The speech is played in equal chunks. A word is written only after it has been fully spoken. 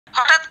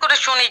হঠাৎ করে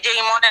শুনি যে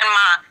ইমনের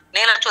মা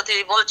নীলা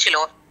চৌধুরী বলছিল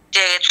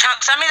যে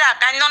সামিরা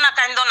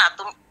কাইন্দো না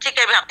তুমি ঠিক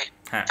এইভাবে,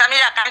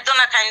 সামিরা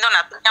কাইন্দো না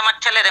তুমি আমার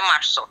ছেলেরে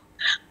মারছো।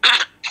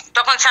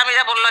 তখন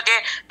সামিরা বলল যে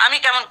আমি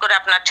কেমন করে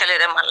আপনার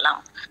ছেলেরে মারলাম।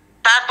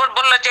 তারপর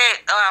বলল যে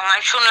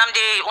আমি শুনলাম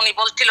যে উনি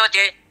বলছিল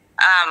যে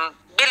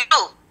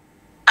বিল্লু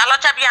তালা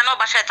চাবি আনো,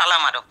 বাসায় তালা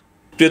মারো।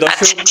 প্রিয়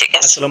দর্শক,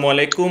 আসসালামু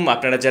আলাইকুম।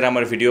 আপনারা যারা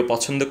আমার ভিডিও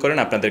পছন্দ করেন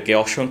আপনাদেরকে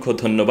অসংখ্য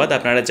ধন্যবাদ।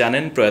 আপনারা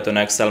জানেন প্রয়াত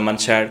নায়ক সালমান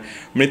শাহর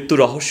মৃত্যু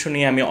রহস্য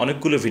নিয়ে আমি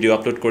অনেকগুলো ভিডিও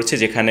আপলোড করেছি,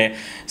 যেখানে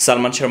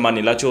সালমান শাহর মা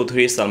নীলা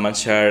চৌধুরী, সালমান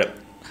শাহর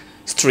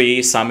স্ত্রী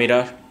সামিরা,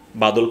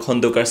 বাদল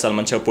খন্দকার,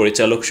 সালমান শাহ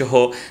পরিচালক সহ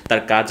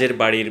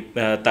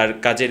তার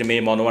কাজের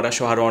মেয়ে মনোয়ারা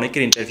সহ আরও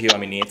অনেকের ইন্টারভিউ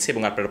আমি নিয়েছি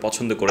এবং আপনারা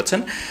পছন্দ করেছেন।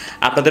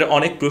 আপনাদের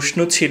অনেক প্রশ্ন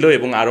ছিল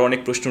এবং আরও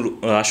অনেক প্রশ্ন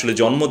আসলে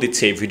জন্ম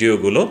দিচ্ছে এই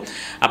ভিডিওগুলো।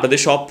 আপনাদের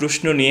সব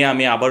প্রশ্ন নিয়ে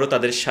আমি আবারও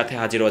তাদের সাথে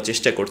হাজির হওয়ার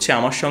চেষ্টা করছি।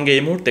 আমার সঙ্গে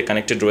এই মুহূর্তে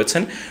কানেক্টেড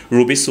রয়েছেন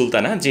রুবি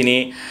সুলতানা, যিনি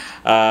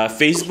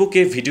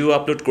ফেসবুকে ভিডিও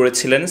আপলোড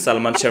করেছিলেন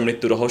সালমান শাহর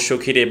মৃত্যু রহস্য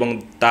ঘিরে, এবং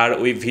তার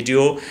ওই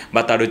ভিডিও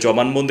বা তার ওই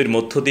জবানবন্দির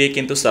মধ্য দিয়ে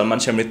কিন্তু সালমান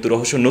শাহর মৃত্যু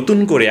রহস্য নতুন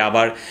করে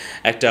আবার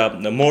একটা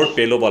মোড়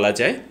পেলো বলা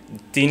যায়।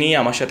 তিনি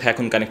আমার সাথে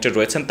এখন কানেক্টেড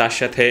রয়েছেন, তার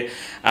সাথে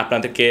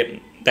আপনাদেরকে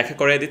দেখা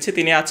করাই দিচ্ছে।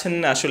 তিনি আছেন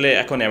আসলে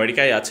এখন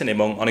আমেরিকায় আছেন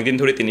এবং অনেকদিন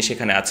ধরে তিনি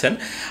সেখানে আছেন।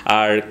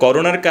 আর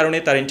করোনার কারণে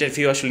তার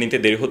ইন্টারভিউ আসলে নিতে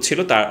দেরি হচ্ছিল,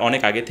 তার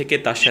অনেক আগে থেকে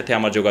তার সাথে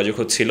আমার যোগাযোগ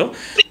হচ্ছিল।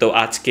 তো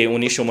আজকে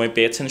উনি সময়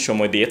পেয়েছেন,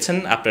 সময় দিয়েছেন।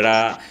 আপনারা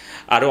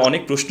আরও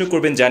অনেক প্রশ্ন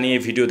করবেন জানি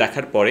এই ভিডিও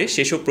দেখার পরে,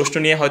 সেসব প্রশ্ন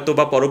নিয়ে হয়তো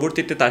বা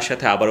পরবর্তীতে তার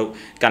সাথে আবারও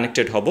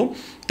কানেক্টেড হব।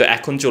 তো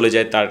এখন চলে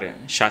যায় তার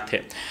সাথে।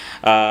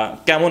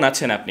 কেমন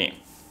আছেন আপনি?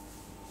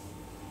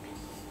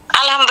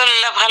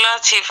 আলহামদুলিল্লাহ ভালো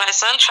আছি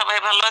ফয়সাল, সবাই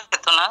ভালো আছে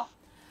তো না?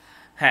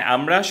 হ্যাঁ,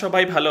 আমরা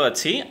সবাই ভালো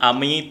আছি।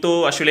 আমি তো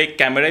আসলে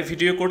ক্যামেরায়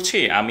ভিডিও করছি,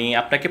 আমি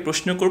আপনাকে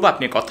প্রশ্ন করব,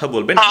 আপনি কথা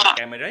বলবেন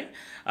ক্যামেরায়,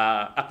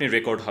 আপনি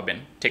রেকর্ড হবেন,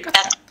 ঠিক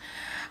আছে?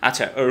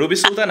 আচ্ছা রবি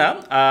সুলতানা,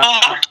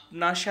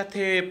 আপনার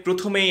সাথে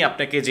প্রথমেই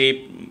আপনাকে যে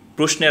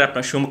প্রশ্নের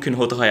আপনার সম্মুখীন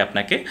হতে হয়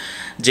আপনাকে,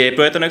 যে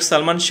প্রয়াত নায়ক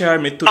সালমান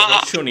শাহর মৃত্যু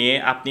রহস্য নিয়ে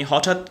আপনি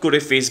হঠাৎ করে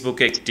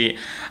ফেসবুকে একটি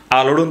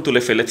আলোড়ন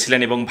তুলে ফেলেছিলেন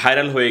এবং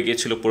ভাইরাল হয়ে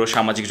গিয়েছিল পুরো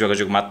সামাজিক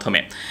যোগাযোগ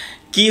মাধ্যমে।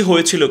 কি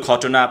হয়েছিল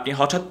ঘটনা? আপনি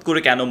হঠাৎ করে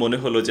কেন মনে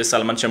হলো যে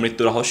সালমান শাহর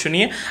মৃত্যু রহস্য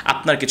নিয়ে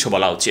আপনার কিছু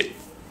বলা উচিত?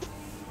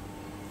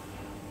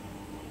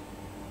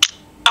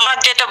 আমার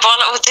যেটা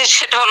বলা উচিত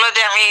সেটা হলো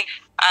যে আমি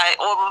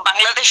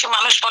বাংলাদেশে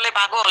মানুষ বলে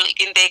পাগল,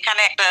 কিন্তু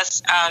এখানে একটা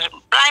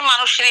প্রায়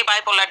মানুষেরই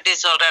বাইপোলার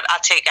ডিসঅর্ডার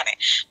আছে। এখানে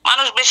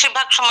মানুষ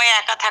বেশিরভাগ সময়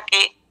একা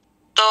থাকে।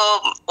 তো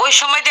ওই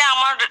সময় যে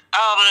আমার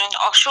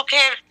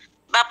অসুখের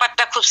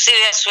ব্যাপারটা খুব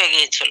সিরিয়াস হয়ে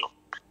গিয়েছিল।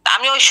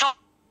 আমি ওই সময়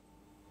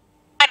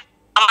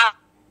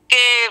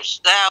আমাকে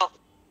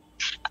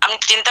আমি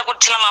চিন্তা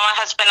করছিলাম আমার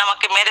হাজবেন্ড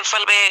আমাকে মেরে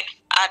ফেলবে,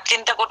 আর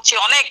চিন্তা করছি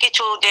অনেক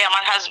কিছু, যে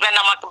আমার হাজবেন্ড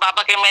আমাকে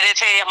বাবাকে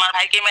মেরেছে, আমার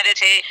ভাইকে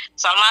মেরেছে,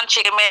 সালমান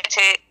শাহকে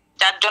মেরেছে,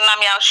 যার জন্য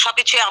আমি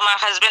সবকিছু আমার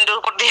হাজবেন্ডের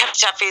উপর দিয়ে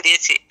চাপিয়ে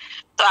দিয়েছি।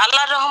 তো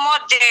আল্লাহর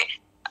রহমত যে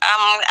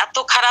এত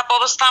খারাপ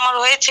অবস্থা আমার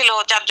হয়েছিল,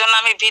 যার জন্য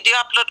আমি ভিডিও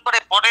আপলোড করে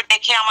পরে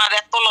দেখে আমার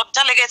এত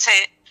লজ্জা লেগেছে,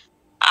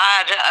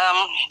 আর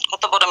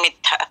কত বড়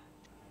মিথ্যা।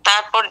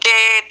 তারপর যে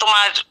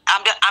তোমার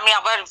আমি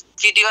আবার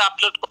ভিডিও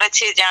আপলোড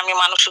করেছি যে আমি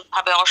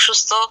মানসিকভাবে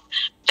অসুস্থ,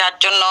 যার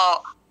জন্য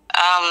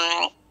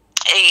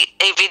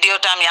এই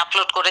ভিডিওটা আমি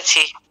আপলোড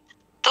করেছি।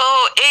 তো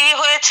এই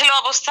হয়েছিল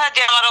অবস্থা,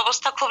 যে আমার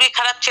অবস্থা খুবই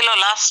খারাপ ছিল।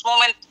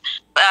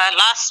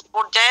 লাস্ট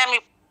পর্যায়ে আমি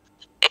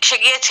এসে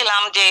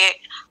গিয়েছিলাম যে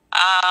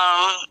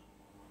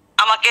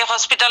আমাকে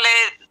হসপিটালে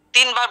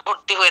 3 বার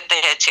ভর্তি হতে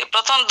হয়েছে।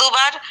 প্রথম 2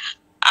 বার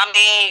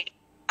আমি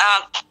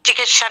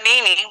চিকিৎসা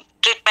নিইনি,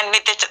 ট্রিটমেন্ট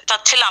নিতে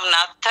চাচ্ছিলাম না,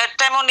 থার্ড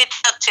টাইমও নিতে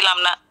চাচ্ছিলাম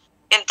না,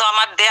 কিন্তু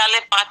আমার দেয়ালে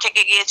পা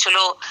থেকে গিয়েছিল,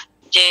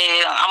 যে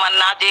আমার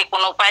না যে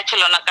কোনো উপায়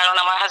ছিল না, কারণ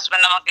আমার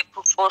হাজবেন্ড আমাকে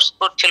খুব ফোর্স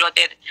করছিল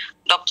যে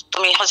ডক্টর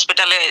তুমি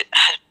হসপিটালে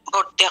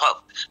ভর্তি হও।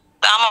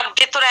 তো আমার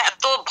ভেতরে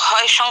এত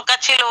ভয় শঙ্কা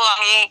ছিল,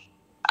 আমি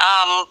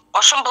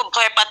অসম্ভব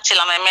ভয়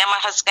পাচ্ছিলাম। আমি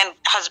আমার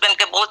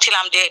হাজবেন্ডকে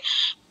বলছিলাম যে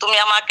তুমি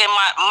আমাকে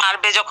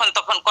মারবে যখন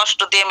তখন কষ্ট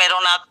দিয়ে মেরো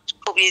না,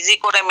 খুব ইজি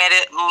করে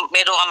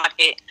মেরো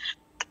আমাকে।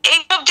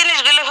 এইসব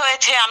জিনিসগুলো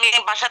হয়েছে। আমি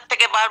বাসার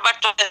থেকে বারবার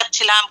চলে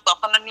যাচ্ছিলাম,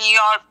 কখনো নিউ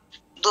ইয়র্ক,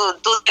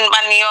 2-3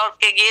 বার নিউ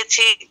ইয়র্কে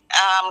গিয়েছি,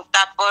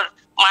 তারপর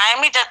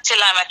মায়ামি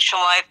যাচ্ছিলাম এক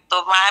সময়। তো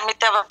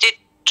মায়ামিতে যে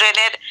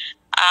ট্রেনের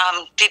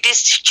টিটি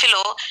ছিল,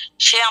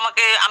 সে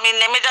আমাকে, আমি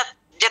নেমে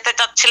যেতে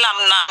চাচ্ছিলাম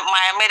না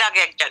মায়ামির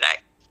আগে এক জায়গায়,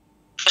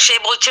 সে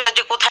বলছিল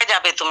যে কোথায়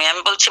যাবে তুমি?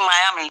 আমি বলছি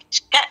মায়ামি।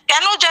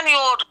 কেন জানি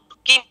ওর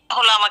কি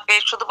হলো, আমাকে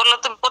শুধু বললো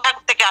তুমি কোথা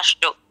থেকে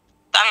আসছো?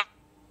 আমি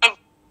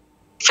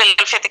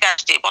ফিলাডেলফিয়া থেকে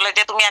আসছি। বলে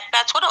যে তুমি এক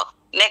কাজ করো,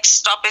 নেক্সট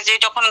স্টপেজে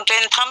যখন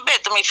ট্রেন থামবে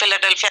তুমি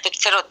ফিলাডেলফিয়া থেকে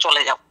ফেরত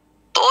চলে যাও।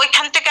 তো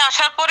ওইখান থেকে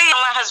আসার পরেই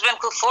আমার হাজবেন্ড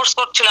খুব ফোর্স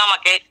করছিল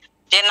আমাকে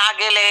যে না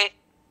গেলে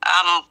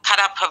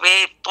খারাপ হবে,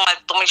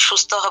 তুমি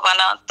সুস্থ হবে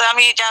না। তো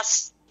আমি জাস্ট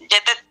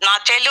যেতে না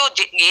চাইলেও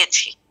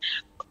গিয়েছি।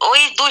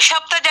 ওই 2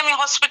 সপ্তাহ যে আমি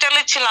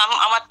হসপিটালে ছিলাম,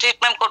 আমার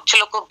ট্রিটমেন্ট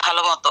করছিল খুব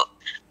ভালো মতো।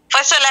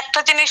 ফয়সাল, একটা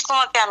জিনিস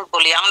তোমাকে আমি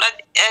বলি, আমরা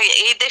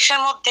এই দেশের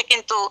মধ্যে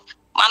কিন্তু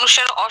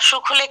মানুষের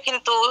অসুখ হলে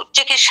কিন্তু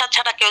চিকিৎসা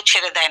ছাড়া কেউ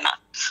ছেড়ে দেয় না।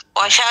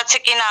 পয়সা আছে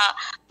কিনা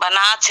বা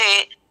না আছে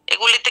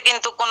এগুলিতে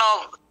কিন্তু কোনো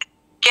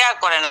কেয়ার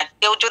করে না।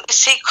 কেউ যদি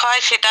সিক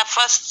হয় সেটা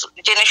ফার্স্ট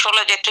জিনিস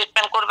হলো যে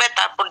ট্রিটমেন্ট করবে,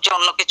 তারপর যে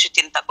অন্য কিছু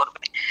চিন্তা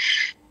করবে।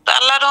 তো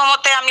আল্লাহর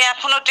রহমতে আমি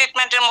এখনো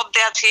ট্রিটমেন্টের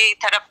মধ্যে আছি,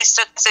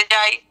 থেরাপিস্টের কাছে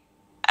যাই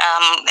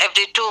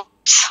এভরি 2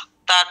 weeks,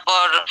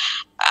 তারপর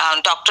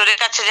ডক্টরের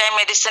কাছে যাই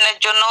মেডিসিনের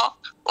জন্য,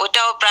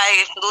 ওইটাও প্রায়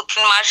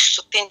 2-3 মাস,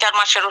 3-4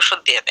 মাসের ওষুধ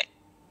দিয়ে দেয়।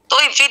 তো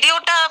ওই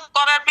ভিডিওটা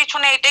করার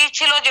পিছনে এটাই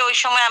ছিল যে ওই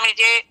সময় আমি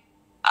যে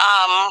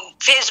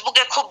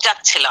ফেসবুকে খুব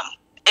যাচ্ছিলাম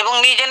এবং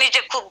নিজে নিজে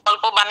খুব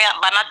গল্প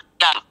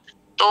বানাচ্ছিলাম,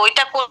 তো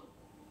ওইটা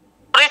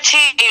করেছি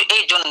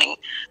এই জন্যই।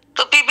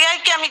 তো পিবিআই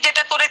কে আমি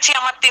যেটা করেছি,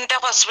 আমার 3টা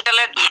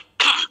হসপিটালের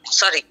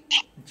সরি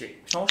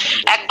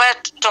একবার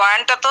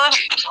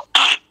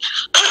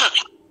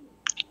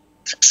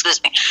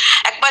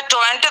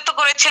টরন্টোতে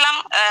করেছিলাম।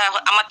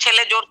 আমার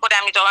ছেলে জোর করে,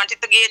 আমি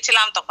টরন্টোতে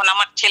গিয়েছিলাম, তখন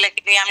আমার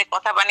ছেলেকে নিয়ে আমি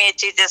কথা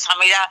বানিয়েছি যে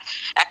সামিরা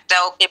একটা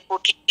ওকে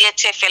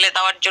পুটিয়েছে ফেলে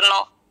দেওয়ার জন্য।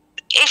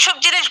 এইসব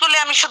জিনিসগুলো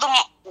আমি শুধু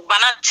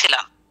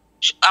বানাচ্ছিলাম,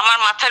 আমার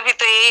মাথার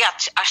ভিতরে এই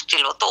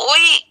আসছিল। তো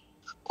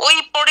ওই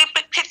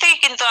পরিপ্রেক্ষিতেই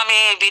কিন্তু আমি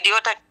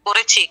ভিডিওটা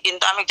করেছি,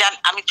 কিন্তু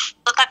আমি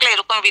ছোট থাকলে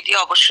এরকম ভিডিও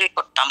অবশ্যই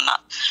করতাম না।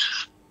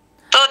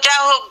 তো যা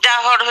হোক, যা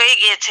হওয়ার হয়ে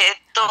গিয়েছে।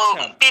 তো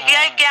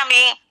পিবিআই কে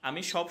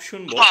আমি সব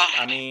শুনবো।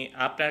 আমি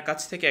আপনার কাছ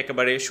থেকে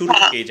একেবারে শুরু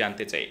থেকেই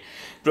জানতে চাই,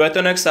 প্রয়াত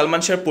নায়ক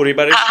সালমান শাহর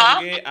পরিবারের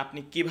সঙ্গে আপনি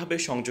কিভাবে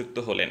সংযুক্ত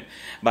হলেন,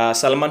 বা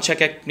সালমান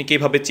শাহকে আপনি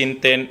কিভাবে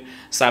চিনতেন,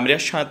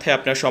 সামিরার সাথে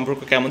আপনার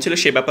সম্পর্ক কেমন ছিল,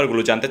 সেই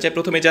ব্যাপারগুলো জানতে চাই।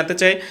 প্রথমে জানতে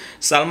চাই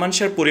সালমান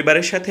শাহর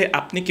পরিবারের সাথে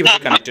আপনি কিভাবে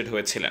কানেক্টেড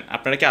হয়েছিলেন?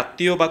 আপনারা কি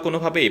আত্মীয় বা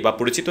কোনোভাবেই বা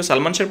পরিচিত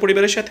সালমান শাহর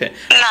পরিবারের সাথে?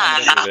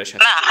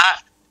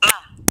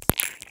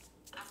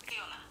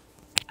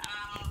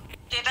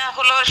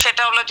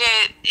 সেটা হলো যে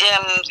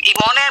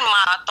ইমনের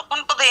মা, তখন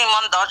বোধহয়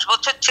ইমন 10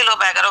 বছর ছিল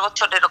বা 11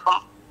 বছর এরকম,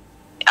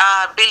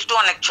 আর বিল্টু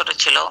অনেক ছোট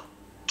ছিল।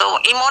 তো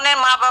ইমনের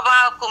মা বাবা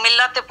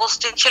কুমিল্লাতে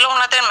পোস্টিং ছিল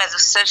ওনাদের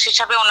ম্যাজিস্ট্রেট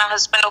হিসাবে, ওনার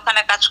হাজবেন্ড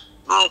ওখানে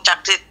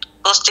চাকরি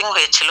পোস্টিং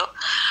হয়েছিল।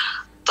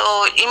 তো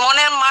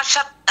ইমনের মার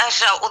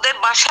সাথে ওদের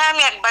বাসায়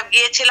আমি একবার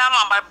গিয়েছিলাম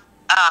আমার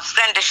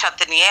ফ্রেন্ডের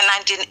সাথে নিয়ে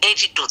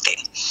 1982-তে।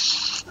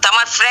 তো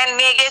আমার ফ্রেন্ড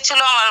নিয়ে গিয়েছিল,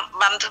 আমার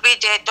বান্ধবী,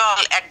 যে চল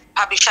এক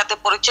ভাবির সাথে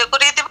পরিচয়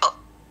করিয়ে দেব।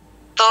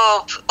 তো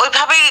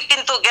ওইভাবেই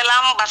কিন্তু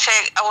গেলাম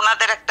বাসায়।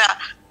 ওনাদের একটা,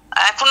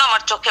 এখন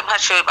আমার চোখে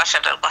ভাসে ওই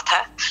বাসাটার কথা।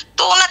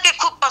 তো ওনাকে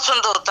খুব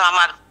পছন্দ হতো,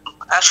 আমার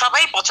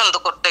সবাই পছন্দ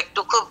করতো।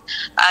 একটু খুব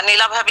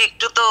নীলা ভাবি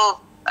একটু তো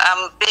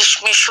বেশ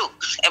মিশুক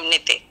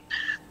এমনিতে।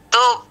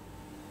 তো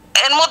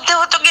এর মধ্যে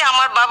হতো কি,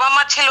 আমার বাবা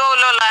মা ছিল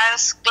হলো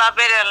লায়ন্স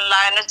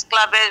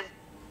ক্লাবের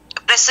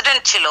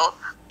প্রেসিডেন্ট ছিল।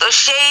 তো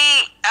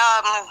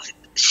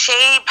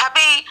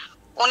সেইভাবেই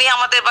উনি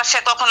আমাদের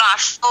বাসায় কখনো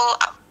আসতো।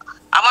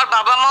 আমার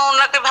বাবা মা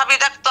ওনাকে ভাবি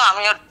ডাকতো,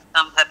 আমিও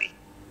ভাবি।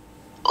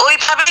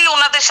 ওইভাবেই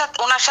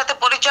ওনার সাথে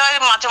পরিচয়।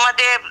 মাঝে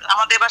মাঝে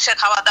আমাদের বাসায়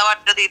খাওয়া দাওয়ার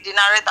যদি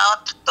ডিনারে দাওয়াত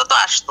থাকতো তো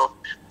আসতো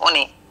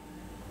উনি।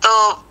 তো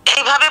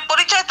এইভাবে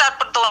পরিচয়।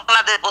 তারপর তো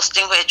ওনাদের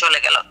পোস্টিং হয়ে চলে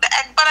গেল।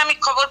 একবার আমি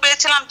খবর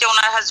পেয়েছিলাম যে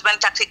ওনার হাজবেন্ড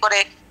চাকরি করে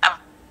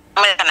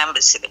আমেরিকান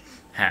এমবাসিতে,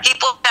 কি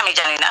পড়তে আমি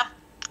জানি না।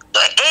 তো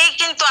এই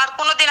কিন্তু আর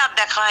কোনোদিন আর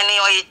দেখা হয়নি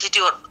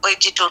ওই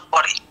চিঠির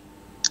পরে।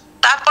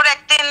 তারপর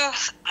একদিন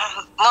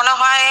মনে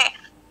হয়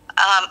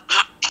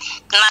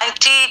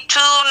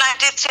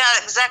 92-93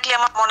 এক্স্যাক্টলি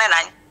আমার মনে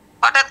নাই,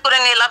 হঠাৎ করে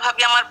নীলা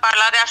ভাবি আমার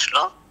পার্লারে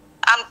আসলো।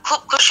 আমি খুব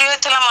খুশি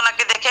হয়েছিলাম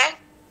ওনাকে দেখে।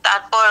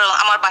 তারপর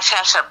আমার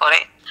বাসায় আসার পরে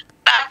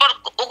তারপর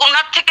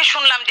ওনার থেকে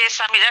শুনলাম যে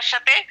সামিরার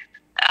সাথে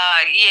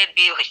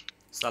বিয়ে হয়েছে,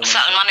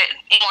 মানে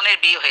ইমনের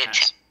বিয়ে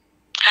হয়েছে।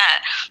 হ্যাঁ,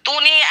 তো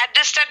উনি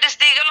অ্যাড্রেস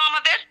দিয়ে গেল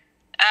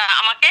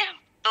আমাকে।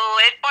 তো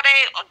এরপরে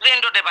গ্রিন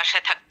রোডে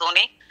বাসায় থাকতো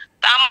উনি।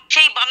 তা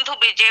সেই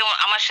বান্ধবী যে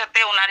আমার সাথে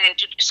ওনার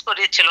ইন্ট্রোডিউস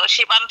করেছিল,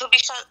 সেই বান্ধবী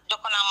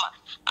যখন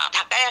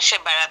ঢাকায় আসে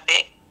বেড়াতে,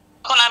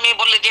 তখন আমি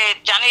বলি যে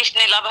জানিস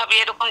নীলা ভাবি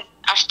এরকম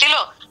আসছিল,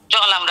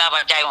 চল আমরা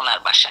আবার যাই ওনার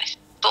বাসায়।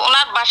 তো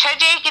ওনার বাসায়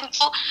যেই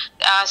কিন্তু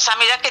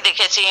সামিরাকে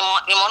দেখেছি,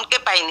 ইমনকে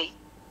পাইনি।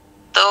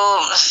 তো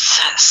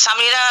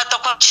সামিরা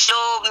তখন ছিল,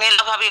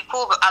 নীলা ভাবি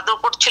খুব আদর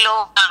করছিল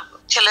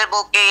ছেলের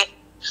বউকে।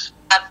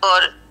 তারপর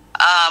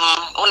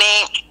উনি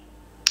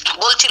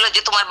বলছিল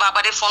যে তোমার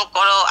বাবারে ফোন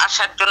করো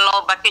আসার জন্য,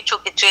 বা কিছু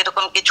কিছু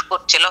এরকম কিছু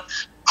করছিল।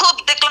 খুব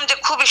দেখলাম যে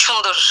খুবই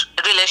সুন্দর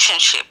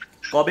রিলেশনশিপ।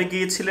 কবে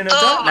গিয়েছিলেন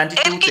এটা?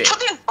 92 তে?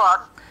 কিছুদিন পর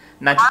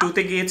 92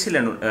 তে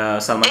গিয়েছিলেন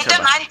সালমান শাহ? এটা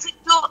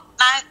 92,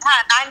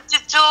 হ্যাঁ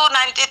 92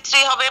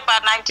 93 হবে বা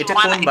 91। এটা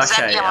কোন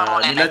বাসায়?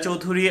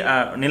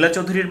 নীলা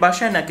চৌধুরীর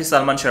বাসায় নাকি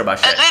সালমান শাহর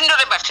বাসায়? গ্রিন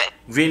রোডের বাসায়।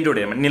 গ্রিন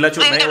রোডে, মানে নীলা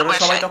চৌধুরী ওরা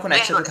সবাই তখন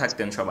একসাথে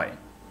থাকতেন সবাই,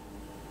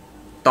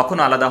 তখন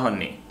আলাদা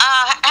হননি?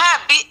 হ্যাঁ,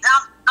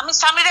 আমি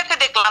সামিরাকে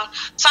দেখলাম।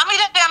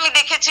 সামিরাকে আমি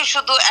দেখেছি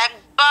শুধু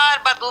একবার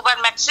বা দুবার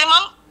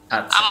ম্যাক্সিমাম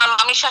আমার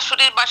মামি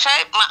শাশুড়ির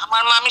বাসায়।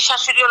 আমার মামি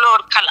শাশুড়ি হলো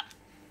ওর খালা।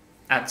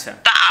 আচ্ছা।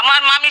 তা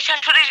আমার মামি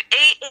শাশুড়ির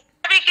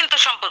এইভাবেই কিন্তু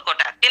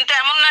সম্পর্কটা, কিন্তু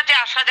এমন না যে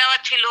আসা যাওয়া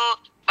ছিল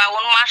বা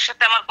ওর মার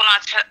সাথে আমার কোনো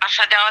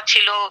আসা যাওয়া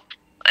ছিল,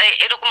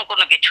 এরকম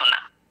কোনো কিছু না।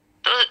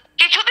 তো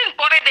কিছুদিন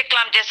পরে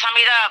দেখলাম যে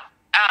সামিরা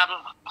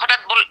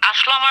হঠাৎ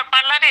আসলো আমার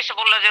পার্লারে, এসে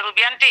বললো যে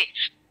রুবি আন্টি,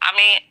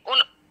 আমি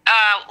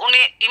উনি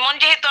ইমন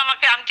যেহেতু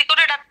আমাকে আন্টি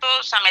করে ডাকতো,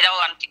 সামিরাও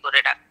আন্টি করে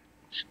ডাকতো।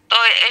 তো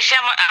এসে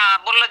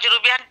বললো যে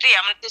রুবি আন্টি,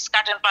 আমি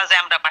স্কার্টন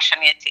প্লাজায় আমরা বাসা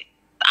নিয়েছি।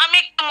 আমি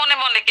একটু মনে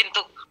মনে কিন্তু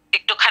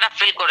একটু খারাপ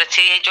ফিল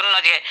করেছি এই জন্য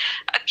যে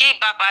কি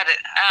ব্যাপার,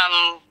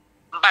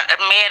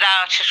 মেয়েরা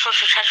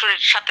শ্বশুর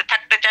শাশুড়ির সাথে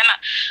থাকতে চায় না,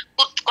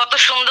 কত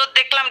সুন্দর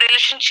দেখলাম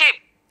রিলেশনশিপ,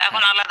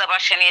 এখন আলাদা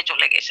বাসা নিয়ে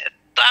চলে গেছে।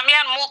 তো আমি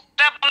আর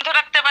মুখটা বন্ধ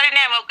রাখতে পারিনি,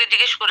 আমি ওকে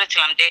জিজ্ঞেস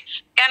করেছিলাম যে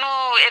কেন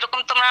এরকম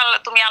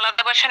তুমি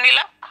আলাদা বাসা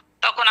নিলা।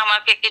 তখন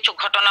আমাকে কিছু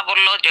ঘটনা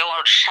বললো যে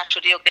ওর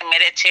শাশুড়ি ওকে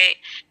মেরেছে,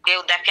 কেউ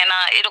দেখে না,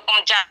 এরকম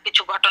যা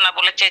কিছু ঘটনা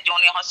বলেছে, যে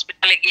উনি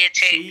হসপিটালে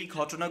গিয়েছে। এই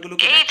ঘটনাগুলো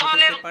কি ব্যাখ্যা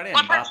করতে পারেন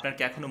বা আপনার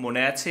কি এখনো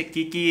মনে আছে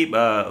কি কি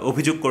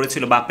অভিযোগ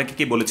করেছিল বা আপনাকে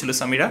কি বলেছিল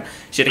সামিরা,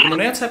 সেটা কি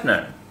মনে আছে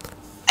আপনার?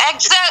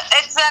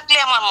 এক্স্যাক্টলি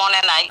আমার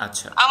মনে নাই।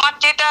 আমার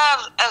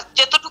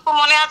যেটুকু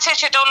মনে আছে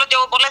সেটা হলো যে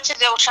ও বলেছে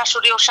যে ওর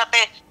শাশুড়ি ওর সাথে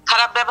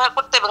খারাপ ব্যবহার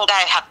করতে এবং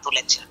গায়ে হাত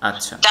তুলেছে,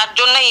 যার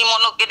জন্য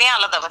ইমনকে নিয়ে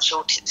আলাদা বাসে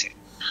উঠেছে।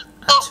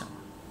 তো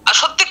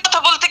সত্যি কথা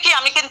বলতে কি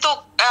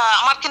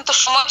আমার কিন্তু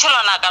সময় ছিল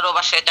না কারো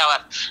বাসায়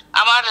যাওয়ার।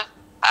 আমার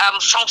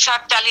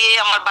সংসার চালিয়ে,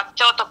 আমার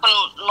বাচ্চাও তখন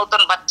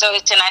নতুন বাচ্চা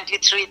হয়েছে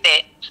 93-তে,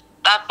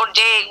 তারপর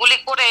যে এগুলি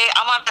করে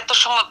আমার এত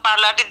সময়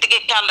পার্লারের দিকে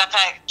খেয়াল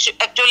রাখা,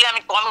 অ্যাকচুয়ালি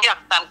আমি কমই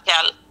রাখতাম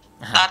খেয়াল।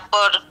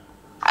 তারপর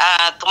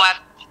তোমার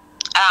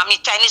আমি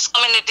চাইনিজ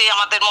কমিউনিটি,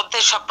 আমাদের মধ্যে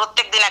সব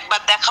প্রত্যেকদিন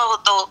একবার দেখা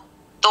হতো,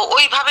 তো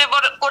ওইভাবে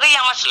করেই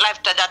আমার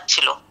লাইফটা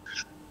যাচ্ছিল।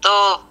 তো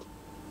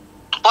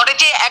পরে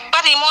যে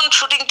একবার ইমন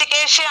শুটিং থেকে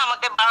এসে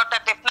আমাকে 12টা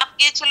টেকনাফ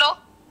দিয়েছিল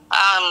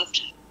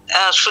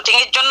শুটিং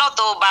এর জন্য,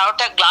 তো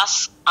 12টা গ্লাস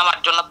আমার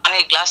জন্য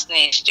পানির গ্লাস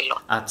নিয়ে এসেছিল।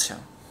 আচ্ছা।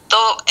 তো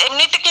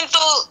এমনিতে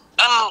কিন্তু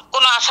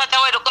কোনো আসা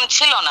যাওয়া এরকম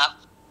ছিল না,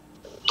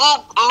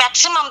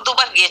 ম্যাক্সিমাম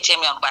 2বার গিয়েছি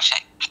আমি ওর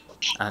বাসায়।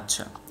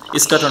 আচ্ছা,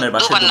 স্কটনের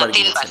বাসায় 2বার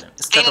গিয়েছিলেন?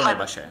 স্কটনের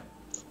বাসায়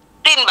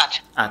 3বার।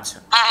 আচ্ছা।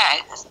 হ্যাঁ,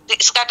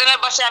 স্কটনের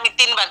বাসায় আমি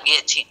 3বার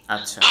গিয়েছি।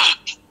 আচ্ছা।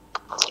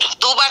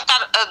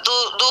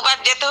 দুবার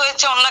যেতে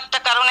হয়েছে অন্য একটা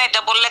কারণে,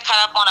 এটা বললে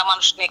খারাপ, মরা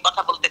মানুষ নিয়ে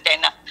কথা বলতে চাই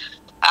না।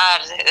 আর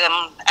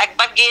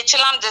একবার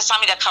গিয়েছিলাম যে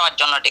সামিরা খাওয়ার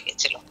জন্য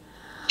ডেকেছিল,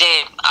 যে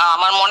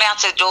আমার মনে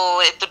আছে যে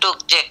এতটুক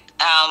যে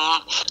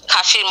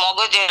খাসির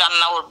মগজের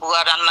রান্না ওর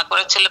বুয়া রান্না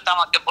করেছিল, তো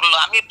আমাকে বললো,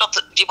 আমি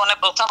জীবনে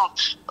প্রথম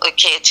ওই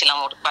খেয়েছিলাম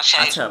ওর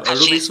বাসায়। আচ্ছা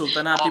রুবি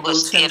সুলতানা, আপনি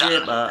বলছেন যে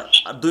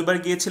 2বার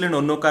গিয়েছিলেন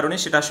অন্য কারণে,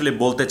 সেটা আসলে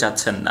বলতে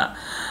চাচ্ছেন না,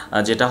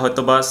 যেটা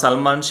হয়তো বা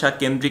সালমান শাহ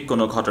কেন্দ্রিক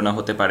কোনো ঘটনা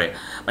হতে পারে,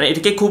 মানে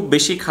এটাকে খুব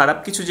বেশি খারাপ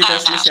কিছু যেটা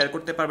আসলে শেয়ার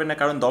করতে পারবেন না,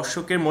 কারণ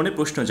দর্শকের মনে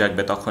প্রশ্ন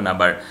জাগবে তখন।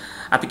 আবার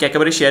আপনি কি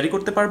একেবারে শেয়ারই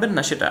করতে পারবেন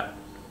না সেটা?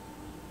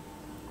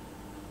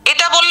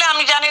 এটা বললে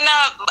আমি জানি না,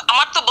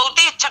 আমার তো বলতে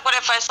ইচ্ছা করে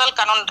ফয়সাল,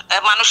 কারণ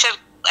মানুষের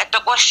একটা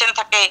কোশ্চেন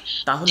থাকে।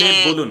 তাহলে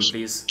বলুন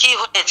প্লিজ কি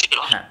হয়েছিল।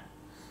 হ্যাঁ,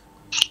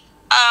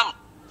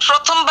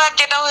 প্রথমবার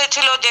যেটা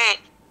হয়েছিল যে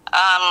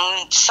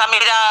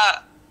সামিরা,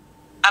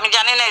 আমি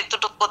জানি না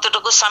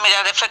কতটুকু সামিরা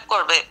এফেক্ট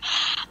করবে।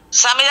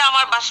 সামিরা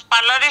আমার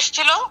পার্লারে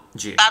এসেছিল,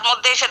 তার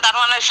মধ্যে এসে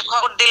দারোয়ান এসে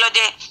খবর দিল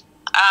যে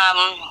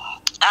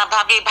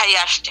ভাবি ভাই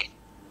আসছে,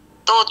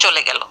 তো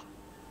চলে গেল।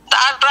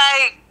 তার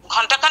প্রায়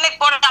ঘন্টাখানেক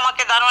পরে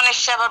আমাকে দারোয়ান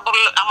এসে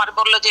আবার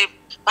বললো যে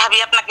ভাবি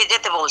আপনাকে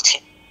যেতে বলছে।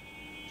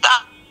 তা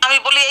আমি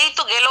বলি এই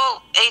তো গেল,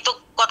 এই তো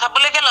কথা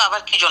বলে গেল,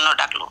 আবার কি জন্য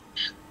ডাকলো।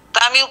 তা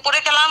আমি উপরে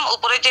গেলাম,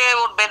 উপরে যে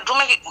ওর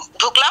বেডরুমে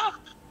ঢুকলাম,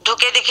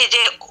 ঢুকে দেখি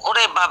যে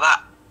ওরে বাবা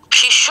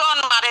ভীষণ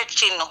মারের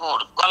চিহ্ন ওর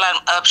গলার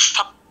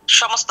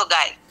সমস্ত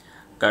গায়ে।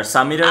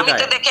 আমি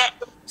তো দেখে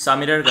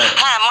সামিরার গায়ে?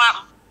 হ্যাঁ,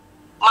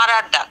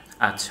 মারার দাগ।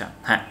 আচ্ছা,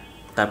 হ্যাঁ,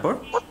 তারপর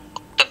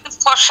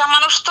ফর্সা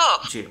মানুষ তো,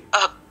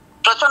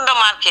 প্রচন্ড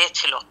মার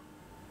খেয়েছিল।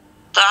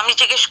 তো আমি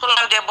জিজ্ঞেস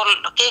করলাম যে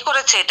কে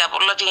করেছে এটা,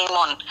 বললো যে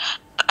ইমন।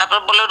 তারপর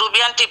বললো রুবি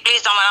আন্টি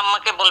প্লিজ আমার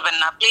আম্মাকে বলবেন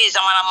না, প্লিজ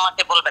আমার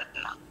আম্মাকে বলবেন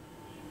না।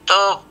 তো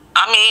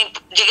আমি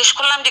জিজ্ঞেস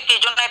করলাম যে কি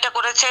জন্য এটা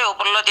করেছে। ও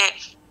বললো যে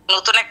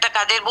নতুন একটা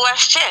কাজের বউ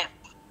আসছে,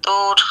 তো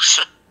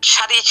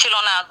শাড়ি ছিল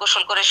না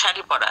গোসল করে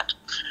শাড়ি পরার,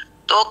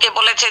 তো ওকে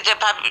বলেছে যে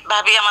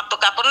ভাবি আমার তো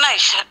কাপড় নাই,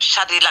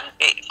 শাড়ি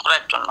লাগবে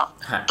করার জন্য।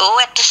 তো ও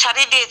একটা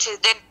শাড়ি দিয়েছে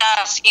যেটা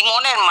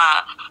ইমনের মা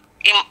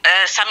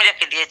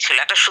সামিরাকে দিয়েছিল,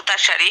 একটা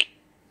সুতার শাড়ি।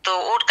 তো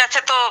ওর কাছে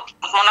তো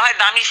মনে হয়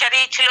দামি শাড়ি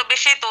ছিল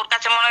বেশি, তো ওর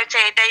কাছে মনে হয়েছে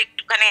এটাই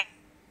একটুখানি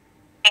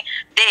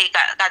দেই,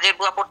 কাজের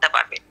বুয়া পড়তে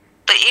পারবে।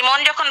 তো ইমন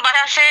যখন বাড়ি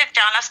আসে,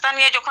 চা নাস্তা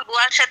নিয়ে যখন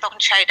বুয়া আসে, তখন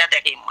শাড়িটা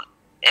দেখে ইমন,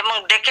 এবং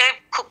দেখে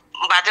খুব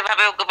বাজে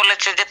ভাবে ওকে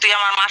বলেছে যে তুই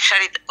আমার মার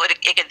শাড়ি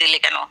একে দিলি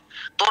কেন,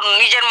 তোর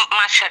নিজের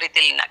মার শাড়ি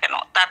দিলি না কেন।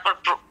 তারপর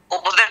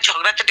ওদের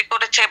ঝগড়াঝাটি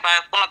করেছে বা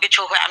কোনো কিছু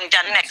হয় আমি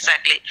জানি না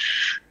এক্স্যাক্টলি।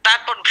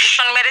 তারপর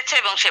ভীষণ মেরেছে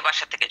এবং সে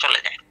বাসা থেকে চলে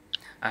যায়।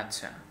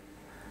 আচ্ছা।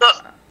 তো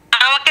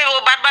আমাকে ও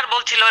বারবার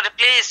বলছিল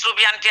প্লিজ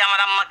রুবি আন্টি আমার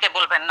আম্মাকে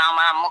বলবেন না,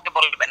 আমার আম্মুকে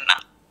বলবেন না।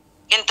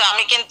 কিন্তু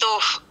আমি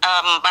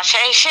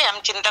বাসায় এসে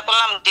আমি চিন্তা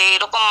করলাম যে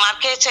এরকম মার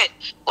খেয়েছে,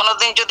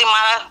 কোনোদিন যদি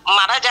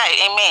মারা যায়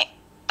এই মেয়ে,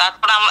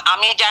 তারপর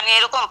আমি জানি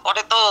এরকম,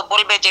 পরে তো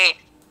বলবে যে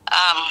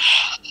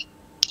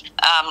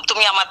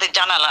তুমি আমাদের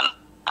জানালেন।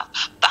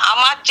 তা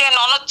আমার যে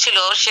ননদ ছিল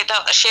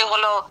সে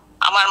হলো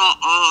আমার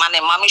মানে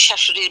মামির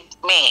শাশুড়ির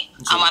মেয়ে,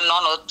 আমার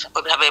ননদ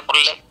ওইভাবে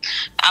বললে,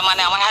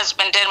 মানে আমার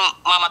হাজবেন্ডের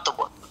মামাতো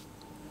বোন।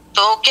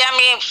 তো ওকে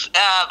আমি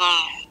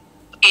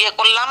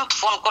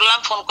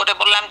ফোন করে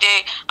বললাম যে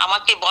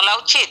আমাকে বলা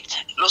উচিত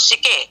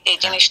লুসিকে এই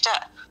জিনিসটা।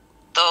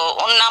 তো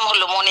ওর নাম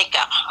হলো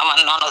মনিকা, আমার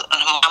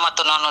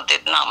মামাতো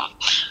ননদের নাম।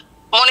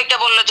 মনিকা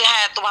বললো যে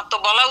হ্যাঁ তোমার তো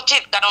বলা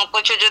উচিত, কারণ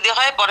কিছু যদি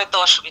হয় পরে তো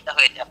অসুবিধা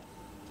হয়ে যাবে।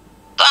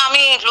 তো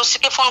আমি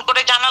লুসিকে ফোন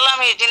করে জানালাম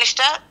এই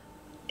জিনিসটা।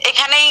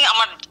 এখানেই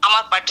আমার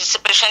আমার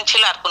পার্টিসিপেশন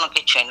ছিল, আর কোনো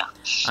কিছুই না।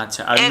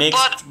 আচ্ছা, আর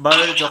নেক্সট বার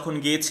যখন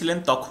গিয়েছিলেন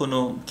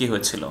তখনও কি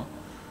হয়েছিল?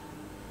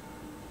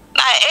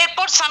 না,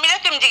 এরপর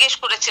সামিরাকে আমি জিজ্ঞেস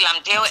করেছিলাম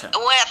যে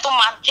ও এত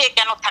মার খেয়ে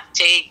কেন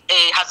থাকছে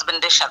এই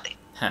হাজবেন্ডের সাথে।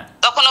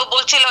 তখন ও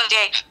বলছিল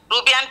যে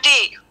রুবি আন্টি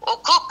ও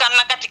খুব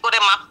কান্নাকাটি করে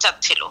মাপ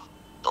চাচ্ছিল।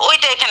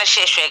 ওইটা এখানে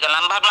শেষ হয়ে গেল।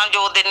 আমি ভাবলাম যে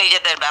ওদের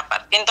নিজেদের ব্যাপার,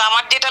 কিন্তু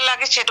আমার যেটা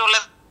লাগে সেটা হলো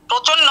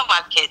প্রচন্ড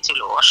মার খেয়েছিল।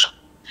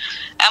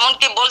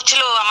 এমনকি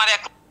বলছিল, আমার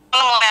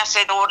এখনো মনে আছে,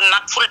 ওর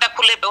নাক ফুলটা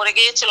খুলে পড়ে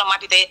গিয়েছিল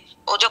মাটিতে।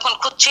 ও যখন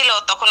খুঁজছিল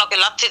তখন ওকে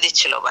লাথি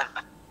দিচ্ছিল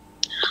বারবার।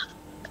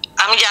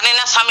 আমি জানি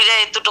না সামিরা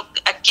এতটুকু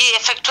কি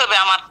এফেক্ট হবে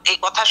আমার এই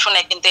কথা শুনে,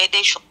 কিন্তু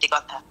এটাই সত্যি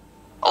কথা।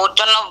 ওর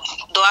জন্য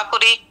দোয়া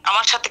করি।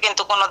 আমার সাথে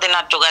কিন্তু কোনোদিন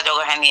আর যোগাযোগ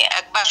হয়নি।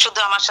 একবার শুধু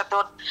আমার সাথে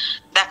ওর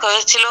দেখা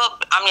হয়েছিল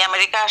আমি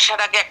আমেরিকা আসার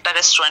আগে একটা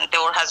রেস্টুরেন্টে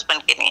ওর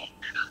হাজবেন্ডকে নিয়ে।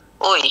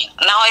 ওই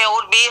না হয়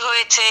ওর বিয়ে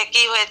হয়েছে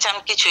কি হয়েছে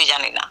আমি কিছুই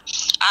জানি না।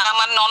 আর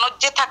আমার ননদ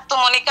যে থাকতো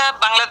মনিকা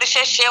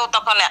বাংলাদেশে, সেও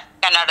তখন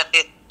কানাডাতে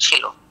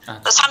ছিল।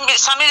 তো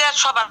সামিরার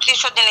সব আত্মীয়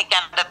স্বজনই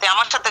কানাডাতে,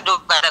 আমার সাথে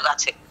যোগাযোগ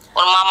আছে।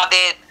 ওর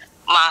মামাদের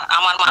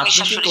আমার মামি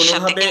শাশুড়ির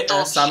সাথে। কিন্তু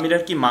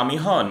সামিরার কি মামি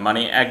হন?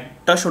 মানে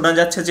একটা শোনা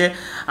যাচ্ছে যে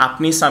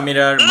আপনি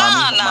সামিরার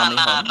মামি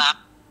হন। না,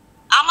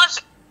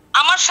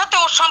 আমার সাথে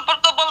ওর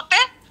সম্পর্ক বলতে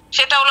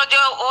সেটা হলো যে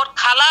ওর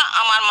খালা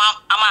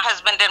আমার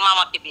হাজবেন্ডের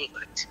মামাকে বিয়ে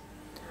করেছে।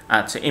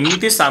 আচ্ছা,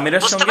 এমনিতে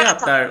সামিরার সঙ্গে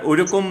আপনার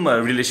ওইরকম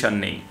রিলেশন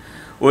নেই,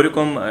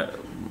 ওইরকম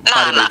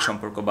পারিবারিক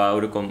সম্পর্ক বা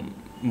ওইরকম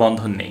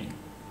বন্ধন নেই?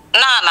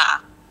 না না,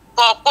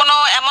 কোনো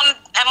এমন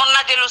এমন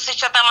না যে লুসির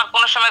সাথে আমার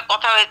কোনো সময়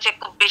কথা হয়েছে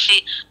খুব বেশি।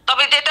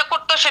 তবে যেটা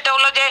করতো সেটা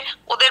হলো যে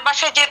ওদের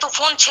বাসায় যেহেতু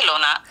ফোন ছিল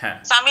না,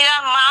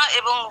 সামিরার মা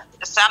এবং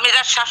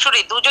সামিরার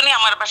শাশুড়ি দুজনেই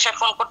আমার বাসায়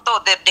ফোন করতো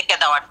ওদের ডেকে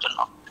দেওয়ার জন্য।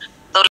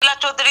 তো লীলা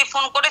চৌধুরী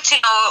ফোন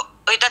করেছিল,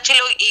 ওইটা ছিল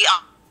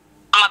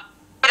আমার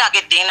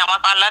আগের দিন। আমার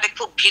পার্লারে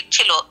খুব ভিড়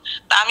ছিল।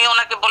 তা আমি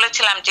ওনাকে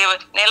বলেছিলাম যে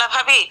নেলা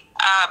ভাবি,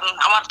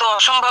 আমার তো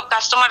অসম্ভব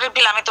কাস্টমারের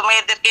ভিড়, আমি তো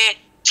মেয়েদেরকে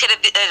ছেড়ে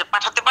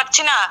পাঠাতে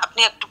পারছি না,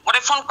 আপনি একটু পরে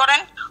ফোন করেন।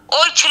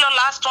 ওই ছিল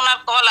লাস্ট ওনার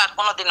কল, আর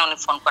কোনোদিন উনি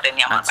ফোন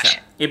করেনি আমার কাছে।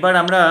 এবার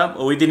আমরা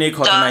ওই দিনের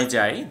ঘটনায়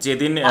যাই,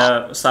 যেদিন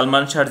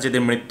সালমান শাহর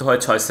যেদিন মৃত্যু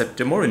হয় 6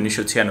 সেপ্টেম্বর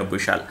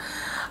 1996 সাল।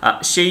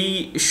 সেই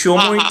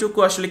সময়টুকু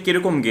আসলে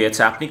কিরকম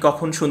গিয়েছে? আপনি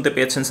কখন শুনতে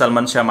পেয়েছেন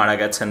সালমান শাহ মারা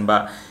গেছেন, বা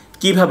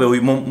কিভাবে ওই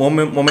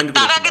মোমেন্টগুলো?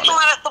 তার আগে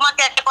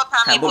তোমাকে একটা কথা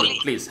আমি বলি,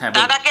 প্লিজ।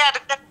 তার আগে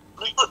আরেকটা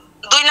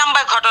 2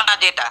 নাম্বার ঘটনা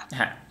যেটা,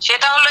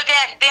 সেটা হলো যে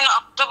একদিন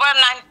অক্টোবর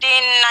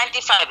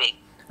 1995 এ,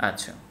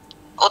 আচ্ছা,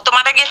 ও তো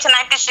মারা গিয়েছে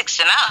 96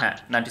 এ না? হ্যাঁ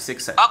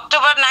 96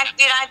 অক্টোবর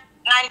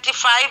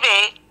 1995 এ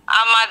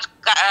আমার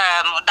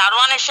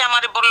দারোয়ান এসে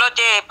আমারে বলল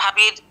যে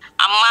ভাবির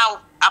আম্মা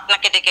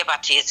আপনাকে ডেকে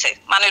পাঠিয়েছে,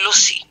 মানে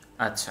লুসি।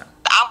 আচ্ছা,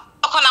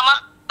 তখন আমার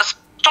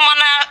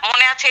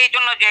মনে আছে এই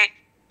জন্য যে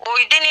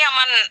ওই দিনই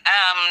আমার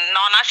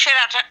ননাসের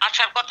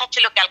আসার কথা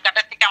ছিল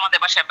ক্যালকাটা থেকে আমাদের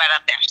বাসায়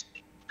বেড়াতে আসতে।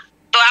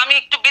 তো আমি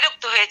একটু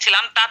বিরক্ত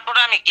হয়েছিলাম, তারপরে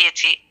আমি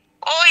গিয়েছি।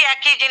 ওই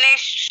একই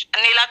জিনিস,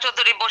 নীলা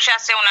চৌধুরী বসে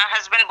আছে, ওনার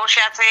হাজবেন্ড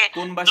বসে আছে,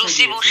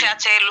 লুসি বসে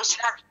আছে।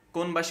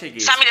 কোন বাসায়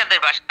গিয়েছে? সামিরাদের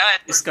বাসায়,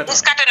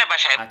 ইস্কাটনের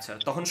বাসায়। আচ্ছা,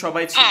 তখন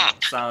সবাই ছিল,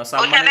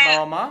 সালমানের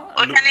বাবা মা,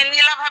 ওখানে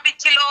নীলা ভাবি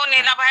ছিল,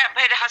 নীলা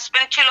ভাইয়ের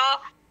হাজবেন্ড ছিল,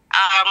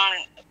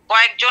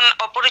 কয়েকজন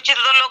অপরিচিত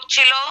লোক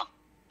ছিল,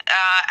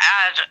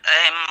 আর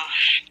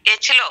কে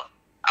ছিল,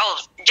 ও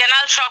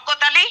জেনারেল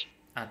শওকত আলী।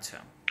 আচ্ছা,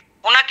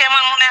 ওনাকে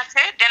আমার মনে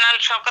আছে, জেনারেল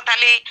শওকত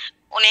আলী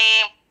উনি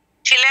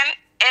ছিলেন।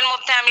 এর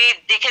মধ্যে আমি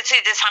দেখেছি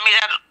যে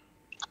সামিরার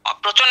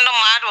প্রচন্ড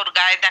মার ওর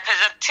গায়ে দেখা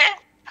যাচ্ছে।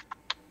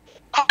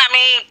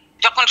 আমি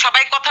যখন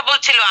সবাই কথা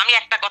বলছিল আমি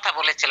একটা কথা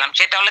বলেছিলাম,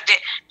 সেটা হলো যে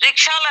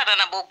রিক্সাওয়ালারা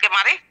না বউকে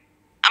মারে।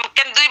 আমি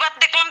কেন 2 বার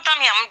দেখলাম, তো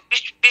আমি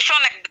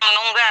ভীষণ একদম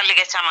নোংরা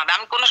লেগেছে আমার।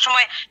 আমি কোনো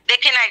সময়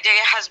দেখি নাই যে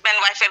হাজবেন্ড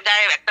ওয়াইফের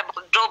গায়ে একটা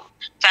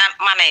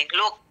মানে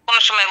লোক কোনো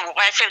সময়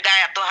ওয়াইফের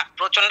গায়ে এত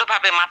প্রচন্ড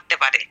ভাবে মারতে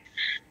পারে।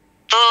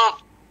 তো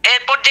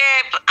এরপর যে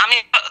আমি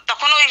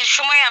তখন ওই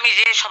সময় আমি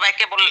যে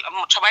সবাইকে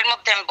সবার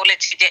মধ্যে আমি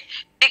বলেছি যে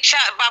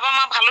বাবা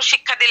মা ভালো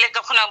শিক্ষা দিলে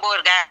কখনো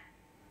বউয়ের গায়ে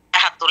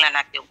হাত তুলে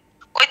না কেউ।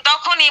 ওই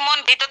তখন ইমন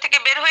ভিতর থেকে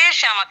বের হয়ে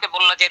এসে আমাকে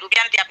বললো যে রুবি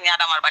আন্টি আপনি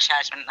আর আমার বাসায়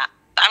আসবেন না।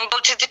 আমি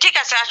বলছি যে ঠিক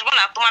আছে আসবো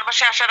না, তোমার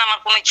বাসায় আসার আমার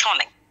কোনো ইচ্ছা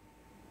নেই।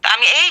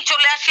 আমি এই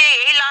চলে আসি,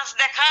 এই লাস্ট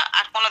দেখা,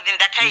 আর কোনোদিন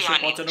দেখাই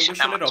হয়নি। 1995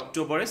 সালের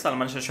অক্টোবরে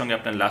সালমান শাহের সঙ্গে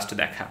আপনার লাস্ট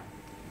দেখা?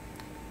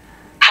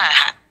 হ্যাঁ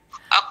হ্যাঁ,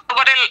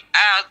 অক্টোবরের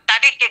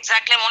তারিখ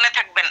এক্স্যাক্টলি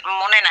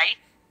মনে নাই।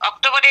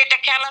 অক্টোবরে এটা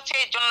খেয়াল আছে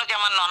এই জন্য যে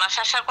আমার ননাস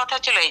আসার কথা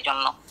ছিল এই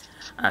জন্য।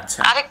 আচ্ছা,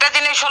 আরেকটা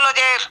জিনিস হলো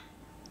যে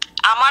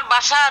আমার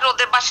বাসা আর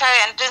ওদের বাসার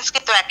এন্ট্রেন্স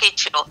কিন্তু একই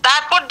ছিল।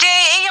 তারপর যে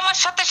এই আমার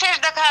সাথে শেষ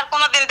দেখা, আর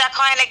কোনোদিন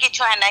দেখা হয় না,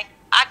 কিছু হয় নাই।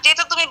 আর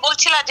যেটা তুমি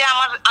বলছিলা যে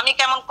আমি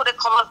কেমন করে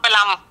খবর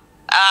পেলাম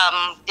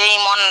যে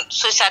ইমন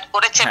সুইসাইড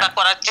করেছে বা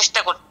করার চেষ্টা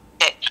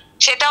করছে,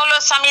 সেটা হলো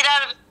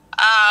সামিরার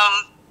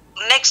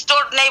নেক্সট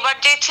ডোর নেইবার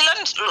যে ছিলেন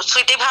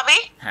সুইটি ভাবি,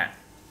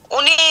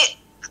 উনি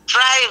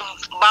প্রায়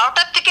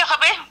 12টার থেকে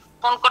হবে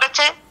ফোন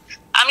করেছে।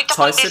 আমি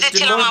তখন বিজি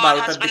ছিলাম, আমার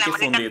হাজবেন্ড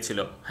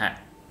আমেরিকা।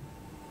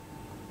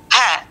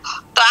 হ্যাঁ,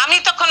 তো আমি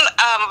তখন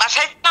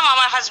বাসায় ছিলাম,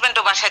 আমার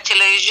হাজবেন্ডও বাসায় ছিল,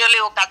 ইউজুয়ালি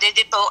ও কাজে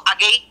যেত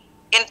আগেই,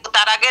 কিন্তু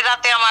তার আগের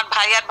রাতে আমার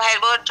ভাই আর ভাইয়ের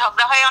বউয়ের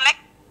ঝগড়া হয় অনেক।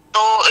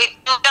 তো ওই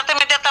দুটাতে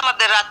মেটাতে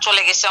আমাদের রাত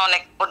চলে গেছে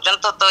অনেক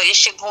পর্যন্ত। তো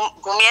এসে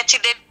ঘুমিয়েছি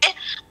দেরিতে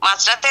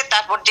মাঝরাতে।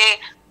 তারপর যে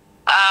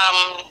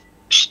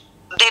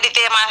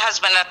দেরিতে আমার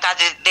হাজবেন্ড আর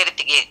কাজে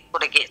দেরিতে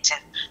করে গিয়েছে।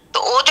 তো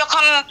ও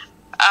যখন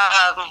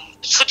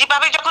ছুটি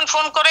ভাবি যখন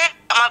ফোন করে,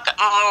 আমার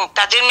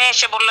কাজের মেয়ে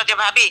এসে বললো যে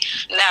ভাবি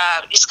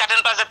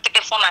স্কাটেন বাজার থেকে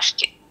ফোন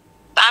আসছে।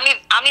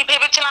 আমি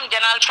ভেবেছিলাম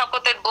জেনারেল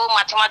শওকতের বউ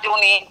মাঝে মাঝে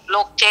উনি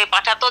লোক চেয়ে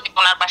পাঠাতো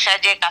ওনার বাসায়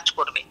যে কাজ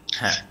করবে।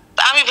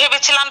 তা আমি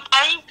ভেবেছিলাম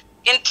তাই,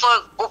 কিন্তু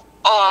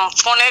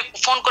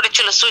ফোন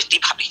করেছিল সুইটি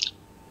ভাবি।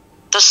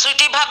 তো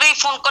সুইটি ভাবি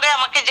ফোন করে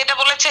আমাকে যেটা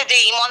বলেছে যে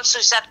ইমন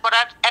সুইসাইড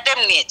করার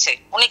অ্যাটেম্প নিয়েছে,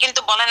 উনি কিন্তু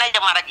বলে নাই যে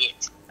মারা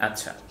গিয়েছে।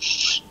 আচ্ছা।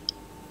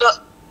 তো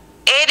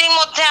এরই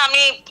মধ্যে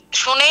আমি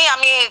শুনেই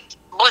আমি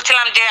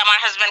বলছিলাম যে আমার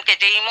হাজবেন্ডকে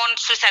যে ইমন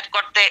সুইসাইড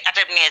করতে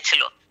অ্যাটেম্প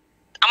নিয়েছিল।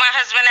 আমার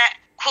হাজবেন্ড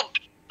খুব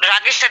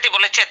রাগের সাথে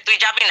বলেছে তুই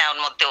যাবি না ওর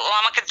মধ্যে। ও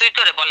আমাকে তুই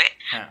করে বলে,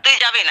 তুই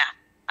যাবি না।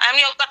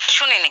 আমি ওর কথা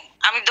শুনিনি,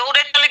 আমি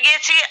দৌড়ে চলে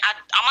গিয়েছি। আর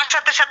আমার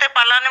সাথে সাথে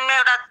পার্লারের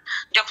মেয়েরা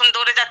যখন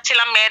দৌড়ে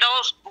যাচ্ছিলাম, মেয়েরাও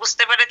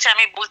বুঝতে পেরেছে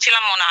আমি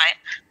বলছিলাম মনে হয়,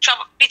 সব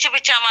পিছে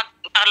পিছে আমার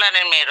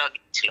পার্লারের মেয়েরাও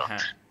গেছিল।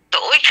 তো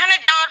ওইখানে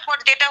যাওয়ার পর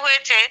যেটা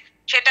হয়েছে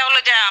সেটা হলো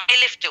যে আমি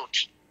লিফটে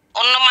উঠি।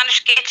 অন্য মানুষ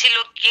কে ছিল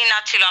কি না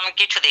ছিল আমি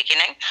কিছু দেখি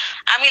নাই।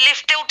 আমি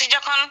লিফটে উঠি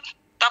যখন,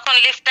 তখন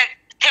লিফটটা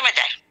থেমে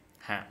যায়।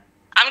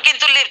 আমি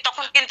কিন্তু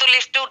তখন কিন্তু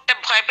লিফটে উঠতে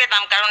ভয়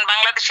পেতাম, কারণ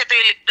বাংলাদেশে তো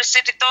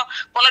ইলেকট্রিসিটি তো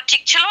কোনো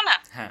ঠিক ছিল না।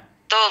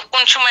 তো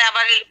কোন সময়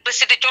আবার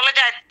ইলেকট্রিসিটি চলে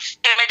যায়,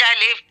 থেমে যায়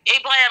লিফট, এই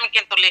ভয়ে আমি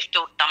কিন্তু লিফটে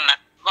উঠতাম না,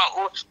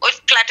 ওই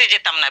ফ্ল্যাটে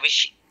যেতাম না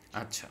বেশি।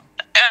 আচ্ছা।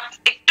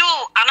 একটু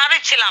আনারে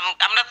ছিলাম,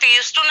 আমরা তো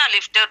ইউজ টু না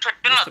লিফটে ওঠার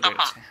জন্য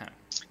তখন।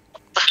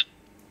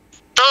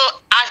 তো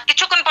আর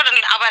কিছুক্ষণ পরে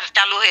আবার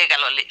চালু হয়ে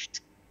গেল লিফট।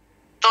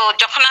 তো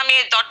যখন আমি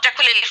দরজা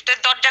খুলি, লিফটের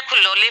দরজা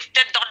খুললো,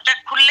 লিফটের দরজা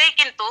খুললেই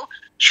কিন্তু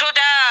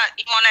সোজা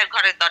ইমনের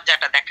ঘরের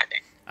দরজাটা দেখা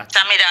যায়,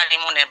 সামিরা আর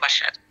ইমনের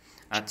বাসার।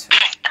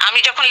 আমি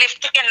যখন লিফট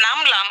থেকে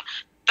নামলাম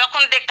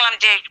তখন দেখলাম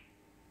যে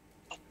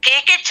কে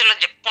কে ছিল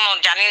কোনো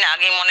জানি না।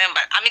 আগে ইমনের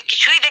আমি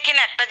কিছুই দেখি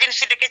না, একটা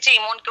জিনিসই দেখেছি,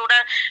 ইমনকে ওরা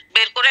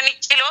বের করে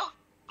নিচ্ছিল,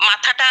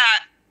 মাথাটা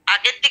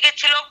আগের দিকে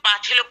ছিল, পা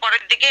ছিল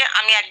পরের দিকে।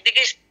 আমি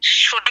একদিকে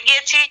সরে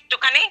গিয়েছি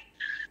একটুখানি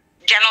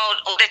যেন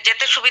ওদের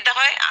যেতে সুবিধা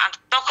হয়। আর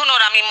তখন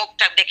ওর আমি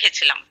মুখটা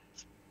দেখেছিলাম,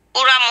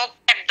 পুরা মুখ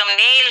একদম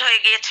নীল হয়ে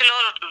গিয়েছিল,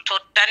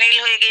 ঠোঁটটা নীল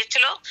হয়ে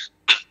গিয়েছিল।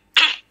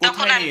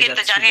 তখন আমি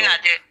কিন্তু জানি না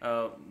যে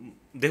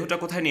দেহটা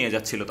কোথায় নিয়ে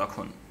যাচ্ছিল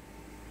তখন।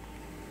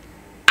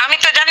 আমি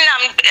তো জানি না,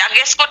 আমি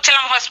গেস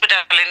করছিলাম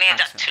হসপিটালে নিয়ে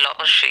যাচ্ছিল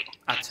অবশ্যই।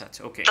 আচ্ছা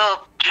আচ্ছা, ওকে। তো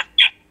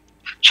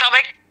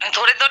সবাই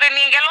ধরে ধরে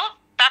নিয়ে গেল।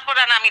 তারপর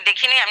আর আমি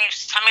দেখিনি, আমি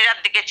সামিরার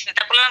দিকে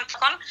চিন্তা করলাম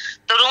তখন।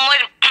 তো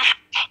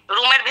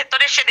রুমের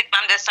ভেতরে এসে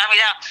দেখলাম যে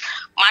সামিরা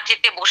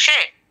মাটিতে বসে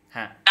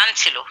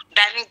কাঁদছিল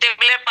ডাইনিং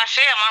টেবিলের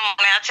পাশে। আমার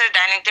মনে আছে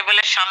ডাইনিং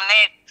টেবিলের সামনে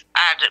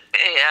আর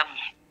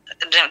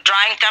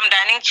ড্রয়িং কাম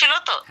ডাইনিং ছিল।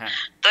 তো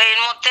তো এর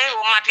মধ্যে ও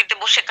মাটিতে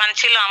বসে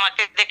কাঁদছিল,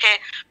 আমাকে দেখে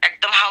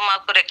একদম হাউমাউ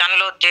করে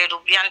কাঁদলো যে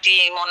রুবি আন্টি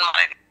ইমন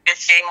মারা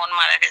গেছে, ইমন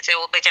মারা গেছে,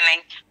 ও বেঁচে নেই,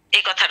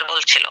 এই কথাটা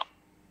বলছিল।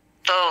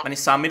 তো মানে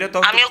সামিরা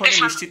ততক্ষণে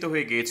নিশ্চিত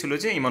হয়ে গিয়েছিল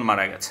যে ইমন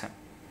মারা গেছে।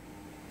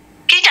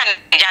 কি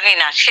জানি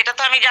না, সেটা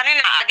তো আমি জানি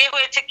না আগে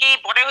হয়েছে কি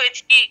পরে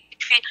হয়েছে কি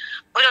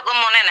ওইরকম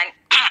মনে নাই।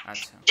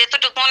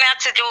 যেটুকু মনে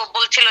আছে যে ও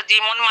বলছিল যে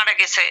ইমন মারা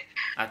গেছে।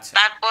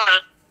 তারপর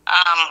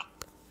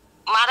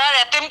মারার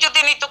অ্যাটেম্প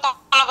যদি নিত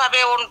কোনোভাবে,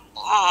 ওর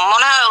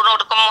মনে হয়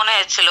ওরকম মনে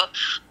হয়েছিল।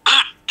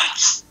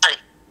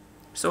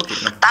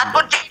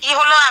 তারপর যে কি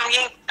হলো,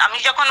 আমি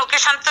যখন ওকে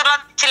সান্ত্বনা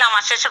দিচ্ছিলাম,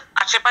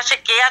 আশেপাশে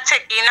কে আছে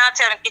কি না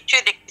আছে আমি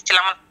কিছুই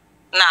দেখতেছিলাম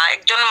না।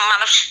 একজন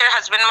মানুষের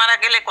হাজবেন্ড মারা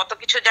গেলে কত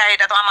কিছু যায়,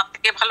 এটা তো আমার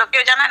থেকে ভালো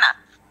কেউ জানে না।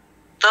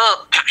 তো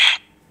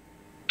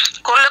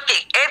করলো কি,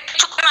 এর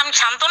কিছুক্ষণ আমি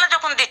সান্ত্বনা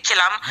যখন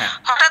দিচ্ছিলাম,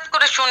 হঠাৎ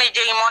করে শুনি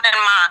যে ইমনের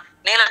মা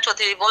নীলা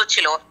চৌধুরী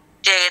বলছিল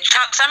যে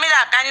সামিরা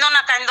কাইন্দো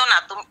না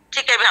তুমি,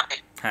 ঠিক এইভাবে,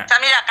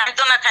 সামিরা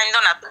কাইন্দো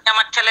না তুমি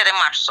আমার ছেলেরে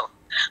মারছো।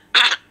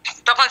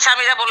 তখন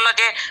সামিরা বলল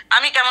যে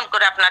আমি কেমন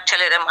করে আপনার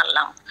ছেলেরে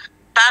মারলাম।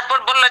 তারপর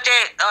বললো যে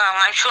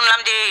আমি শুনলাম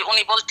যে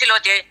উনি বলছিল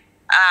যে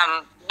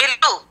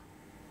বিল্টু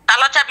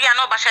তালা চাবি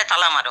আনো, বাসায়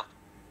তালা মারো।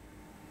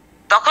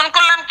 তখন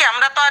করলাম কি,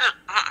 আমরা তো আর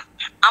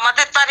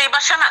আমাদের তো আর এই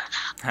বাসা না।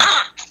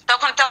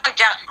 তখন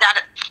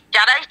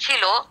যারাই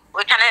ছিল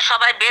ওইখানে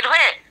সবাই বের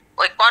হয়ে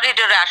ওই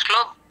করিডোরে আসলো,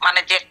 মানে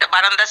যে একটা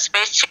বারান্দা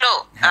স্পেস ছিল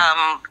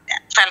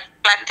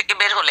ফ্ল্যাট থেকে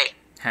বের হলে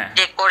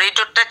যে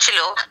করিডোরটা ছিল,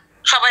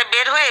 সবাই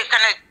বের হয়ে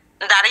এখানে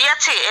দাঁড়িয়ে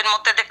আছে। এর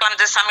মধ্যে দেখলাম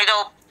যে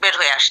সামিরাও বের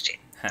হয়ে আসছে।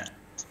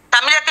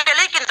 সামিরাকে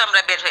গেলেই কিন্তু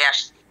আমরা বের হয়ে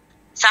আসছি,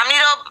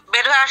 সামিরাও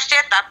বের হয়ে আসছে।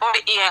 তারপর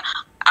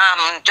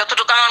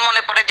যতটুকু আমার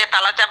মনে পড়ে যে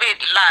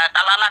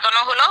তালা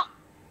লাগানো হলো।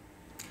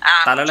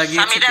 তালা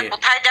লাগিয়েছে কে?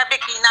 কোথায় যাবে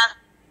কি না,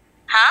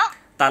 হ্যাঁ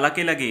তালা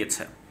কে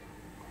লাগিয়েছে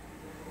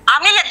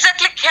আমি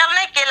এক্স্যাক্টলি খেয়াল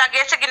নেই কে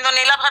লাগিয়েছে, কিন্তু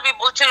নীলা ভাবি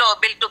বলছিল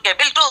বিল্টুকে,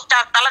 বিল্টু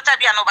তালা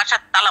চাবি আনো,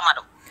 বাসার তালা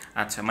মারো।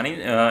 আচ্ছা, মানে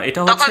এটা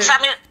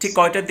হচ্ছে ঠিক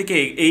কয়টার দিকে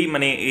এই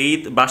মানে এই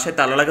বাসায়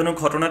তালা লাগানোর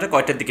ঘটনাটা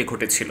কয়টার দিকে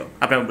ঘটেছিল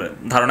আপনি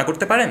ধারণা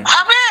করতে পারেন?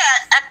 হবে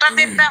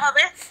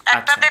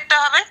একটা দেড়টা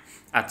হবে।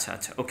 আচ্ছা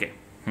আচ্ছা, ওকে।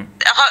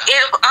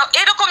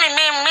 এরকমই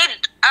মিড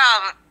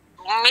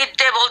মিড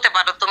ডে বলতে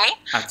পারো তুমি।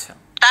 আচ্ছা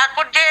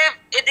তারপর যে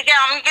এদিকে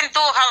আমি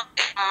কিন্তু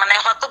মানে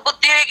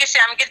হতবুদ্ধি হয়ে গেছি,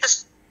 আমি কিন্তু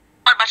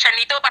আমার বাসায়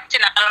নিতেও পারছি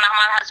না, কারণ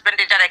আমার হাজবেন্ড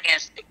এটার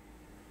এগেইনস্ট।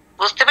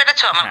 বুঝতে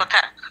পেরেছো আমার হ্যাঁ।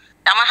 কথা?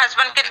 আমার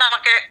হাজবেন্ড কিন্তু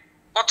আমাকে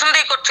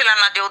পছন্দই করছিল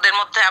না যে ওদের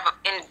মধ্যে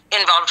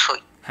ইনভলভ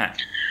হই। হ্যাঁ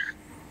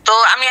তো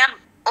আমি আর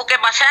ওকে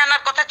বাসায়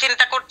আনার কথা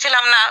চিন্তা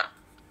করছিলাম না।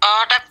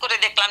 হঠাৎ করে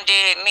দেখলাম যে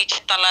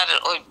নিচের তলার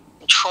ওই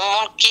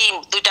ঝুমুর কি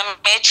দুইটা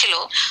মেয়ে ছিল,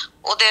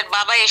 ওদের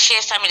বাবা এসে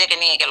স্বামীটাকে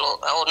নিয়ে গেল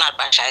ওনার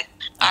বাসায়।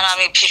 আর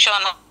আমি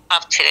ভীষণ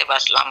ভাব ছেড়ে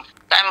বাঁচলাম।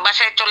 আমি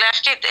বাসায় চলে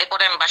আসছি,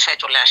 এরপরে আমি বাসায়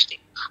চলে আসছি।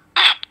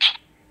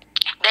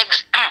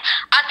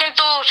 আর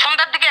কিন্তু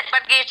সন্ধ্যার দিকে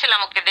একবার গিয়েছিলাম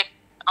ওকে দেখ,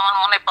 আমার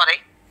মনে পড়ে।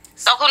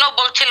 তখনও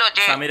বলছিল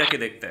যে সামিরাকে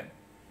দেখতে।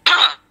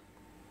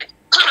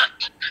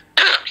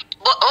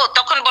 ও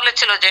তখন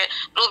বলেছিল যে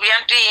রুবি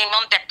আন্টি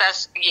ইমন্ত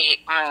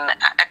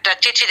একটা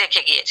চিঠি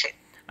রেখে গিয়েছে।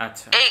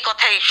 আচ্ছা এই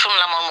কথাই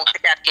শুনলাম ওর মুখ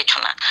থেকে, আর কিছু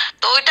না।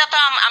 তো ওইটা তো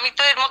আমি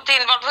তো এর মধ্যে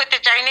ইনভলভ হইতে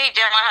চাইনি,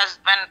 যে আমার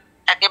হাজবেন্ড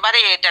একেবারে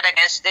এটার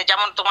এগেইনস্ট।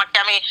 যেমন তোমাকে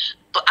আমি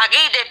তো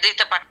আগেই ডেট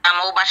দিতে পারতাম,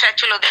 ও বাসায়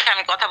ছিল দেখে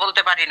আমি কথা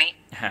বলতে পারিনি।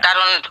 হ্যাঁ।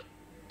 কারণ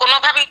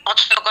কোনোভাবেই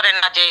পছন্দ করেন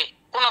না যে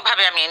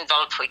কোনোভাবে আমি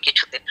ইনভলভ হই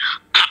কিছুতে।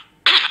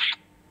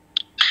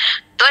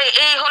 তো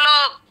এই হলো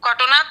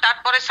ঘটনা।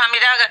 তারপরে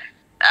স্বামীরা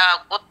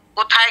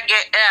কোথায়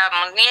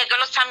নিয়ে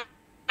গেল,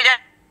 স্বামীরা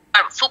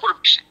ফুপুর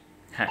বাসা,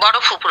 হ্যাঁ। বড়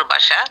ফুপুর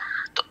বাসা।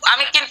 তো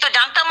আমি কিন্তু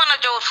জানতাম না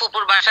যে ওর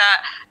ফুপুর বাসা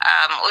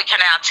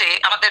ওইখানে আছে,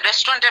 আমাদের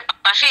রেস্টুরেন্টের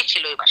পাশেই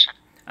ছিল ওই বাসা।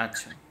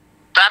 আচ্ছা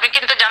তো আমি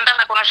কিন্তু জানতাম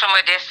না কোনো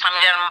সময় যে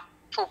স্বামীর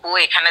ফুপু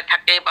এখানে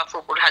থাকে, বা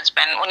ফুপুর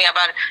হাজবেন্ড উনি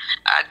আবার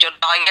একজন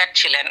লয়ার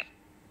ছিলেন,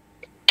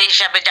 এই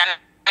হিসাবে জানি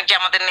যে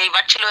আমাদের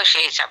নেইবার ছিল,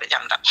 সেই হিসাবে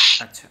জানতাম।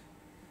 আচ্ছা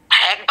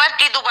একবার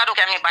কি দুবার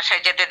ওকে আমি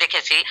বাসায় যেতে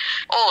দেখেছি।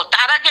 ও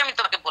তার আগে আমি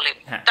তোমাকে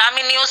বলিনি। হ্যাঁ। তা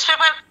আমি নিউজ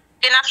পেপার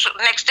কেনা,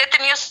 নেক্সট ডে তে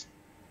নিউজ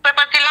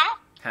পেপার কিনলাম,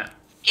 হ্যাঁ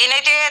কিনে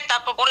যে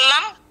তারপর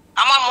বললাম,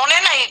 আমার মনে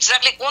নাই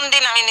এক্স্যাক্টলি কোন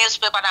দিন আমি নিউজ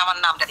পেপারে আমার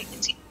নামটা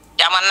লিখেছি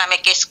যে আমার নামে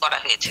কেস করা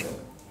হয়েছে,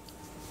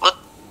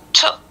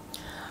 বুঝছো?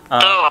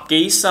 তো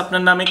কেস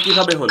আপনার নামে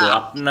কিভাবে হলো?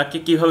 আপনাকে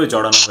কিভাবে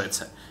জড়ানো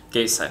হয়েছে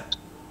কেসে?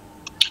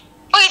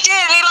 ওই যে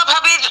নীলা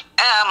ভাবির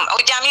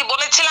ওই যে আমি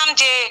বলেছিলাম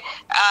যে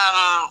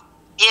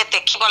ইয়েতে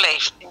কি বলে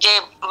যে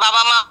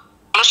বাবা মা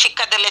ভালো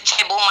শিক্ষা দিলে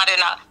ছেলে বউ মারে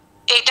না,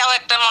 এইটাও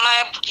একটা মনে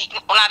হয়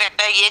ওনার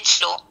একটা ইয়ে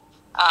ছিল,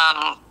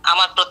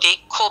 আমার প্রতি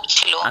ক্ষোভ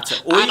ছিল। আচ্ছা,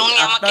 ওই আর উনি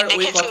আমাকে আপনার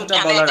ওই দেখেছে, কথাটা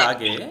জানে বলার যে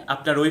আগে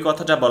আপনার ওই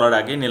কথাটা বলার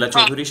আগে নীলা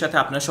চৌধুরীর সাথে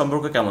আপনার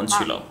সম্পর্ক কেমন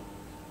ছিল?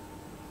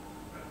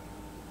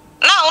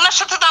 না, ওনার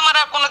সাথে তো আমার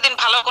আর কোনোদিন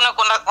ভালো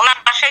ওনার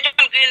বাসায়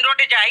যখন গ্রিন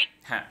রোডে যাই,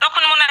 হ্যাঁ।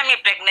 তখন মনে হয় আমি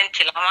প্রেগনেন্ট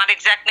ছিলাম, আমার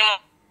এক্স্যাক্টলি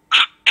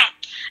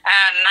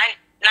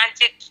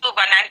 92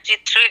 বা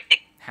 93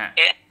 হ্যাঁ।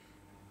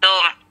 তো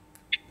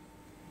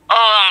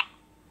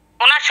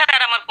ওনার সাথে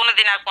আর আমার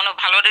কোনোদিন আর কোনো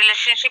ভালো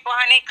রিলেশনশিপ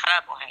হয়নি,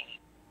 খারাপও হয়নি।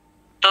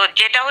 তো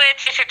যেটা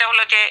হয়েছে সেটা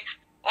হলো যে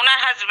ওনার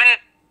হাজবেন্ড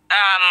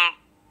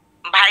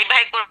ভাই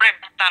ভাই করে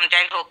ডাকতাম,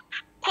 যাই হোক,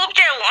 খুব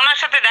যে ওনার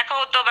সাথে দেখা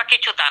হতো বা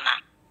কিছু তা না।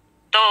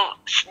 তো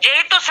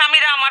যেহেতু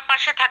স্বামীরা আমার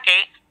পাশে থাকে,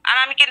 আর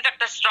আমি কিন্তু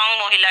একটা স্ট্রং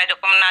মহিলা,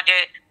 এরকম না যে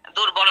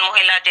দুর্বল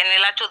মহিলা, যে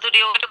নীলা চৌধুরী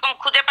ওরকম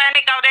খুঁজে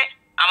পায়নি কাউরে।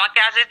 আমাকে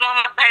আজিজ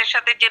মোহাম্মদ ভাইয়ের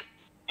সাথে যে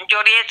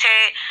জড়িয়েছে,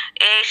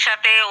 এর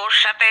সাথে ওর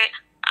সাথে,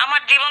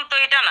 আমার জীবন তো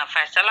এটা না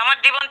ফয়সাল। আমার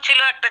জীবন ছিল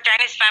একটা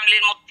চাইনিজ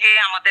ফ্যামিলির মধ্যে,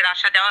 আমাদের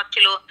আসা যাওয়া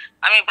ছিল,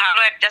 আমি ভালো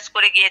অ্যাডজাস্ট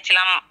করে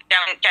গিয়েছিলাম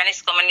চাইনিজ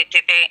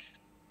কমিউনিটিতে।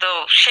 তো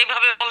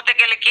সেইভাবে বলতে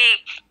গেলে কি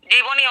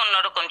জীবনই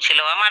অন্যরকম ছিল।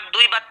 আমার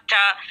দুই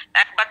বাচ্চা,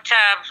 এক বাচ্চা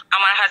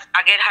আমার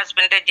আগের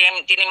হাজবেন্ডের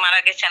যিনি মারা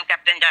গেছেন,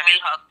 ক্যাপ্টেন জামিল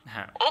হক,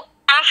 হ্যাঁ। ও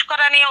মানুষ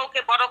করা নিয়ে,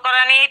 ওকে বড়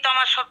করা নিয়েই তো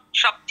আমার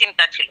সব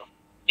চিন্তা ছিল,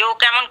 যে ও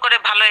কেমন করে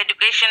ভালো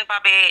এডুকেশন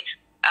পাবে।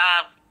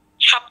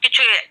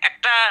 সবকিছু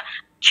একটা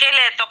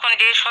ছেলে তখন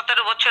যে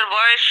 17 বছর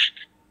বয়স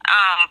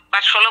বা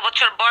 16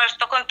 বছর বয়স,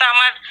 তখন তো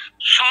আমার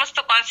সমস্ত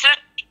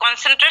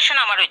কনসেন্ট্রেশন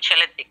আমার ওই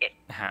ছেলের দিকে,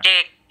 হ্যাঁ। যে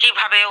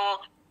কিভাবে ও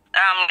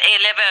এ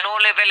লেভেল ও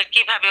লেভেলে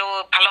কিভাবে ও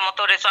ভালো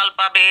মতো রেজাল্ট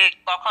পাবে,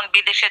 কখন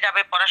বিদেশে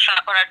যাবে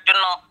পড়াশোনা করার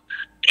জন্য,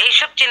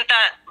 এইসব চিন্তা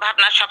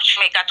ভাবনা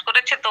সবসময় কাজ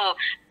করেছে। তো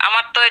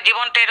আমার তো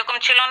জীবনটা এরকম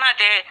ছিল না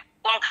যে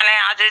কোনখানে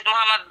আজিজ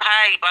মোহাম্মদ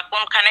ভাই বা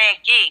কোনখানে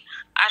কি।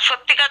 আর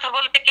সত্যি কথা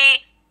বলতে কি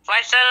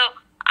ফয়সাল,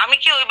 আমি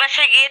কি ওই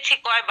বাসায় গিয়েছি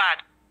কয়বার,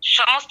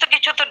 সমস্ত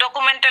কিছু তো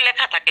ডকুমেন্টে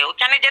লেখা থাকে।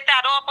 ওখানে যেতে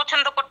আরো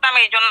অপছন্দ করতাম,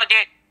 এই জন্য যে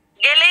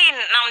গেলেই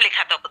নাম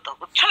লেখাতে হতো,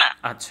 বুঝছো না?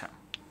 আচ্ছা।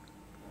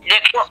 যে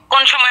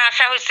কোন সময়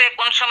আসা হয়েছে,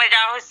 কোন সময়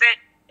যাওয়া হয়েছে,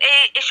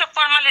 এসব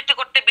ফর্মালিটি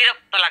করতে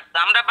বিরক্ত লাগতো।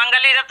 আমরা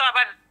বাঙালিরা তো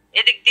আবার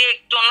এদিক দিয়ে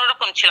একটু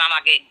অন্যরকম ছিলাম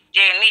আগে,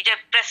 যে নিজের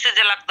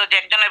প্রেস্টিজে লাগতো যে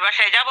একজনের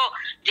বাসায় যাব,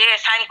 যে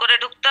সাইন করে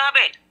ঢুকতে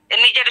হবে,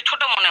 নিজের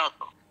ছোট মনে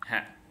হতো।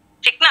 হ্যাঁ।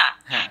 ঠিক না?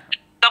 হ্যাঁ।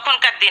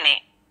 তখনকার দিনে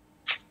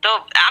তো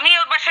আমি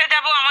ওর বাসায়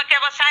যাব, আমাকে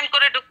আবার সাইন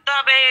করে ঢুকতে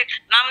হবে,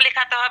 নাম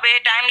লেখাতে হবে,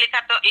 টাইম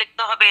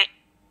লিখতে হবে,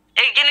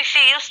 এই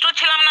জিনিসটা ইউজ টু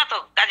ছিলাম না, তো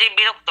কাজে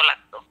বিরক্ত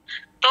লাগতো।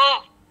 তো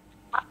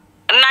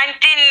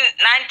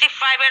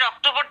 1995 এর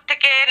অক্টোবর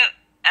থেকে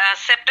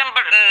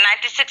সেপ্টেম্বর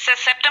 96 এর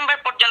সেপ্টেম্বর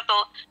পর্যন্ত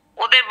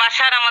ওদের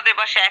বাসার আমাদের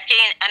বাসা একই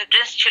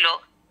এন্ট্রেন্স ছিল।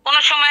 কোন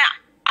সময়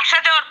আসা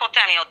যাওয়ার পথে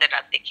আমি ওদের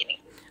আর দেখিনি।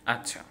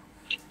 আচ্ছা।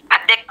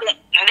 আর দেখতে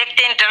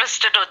দেখতে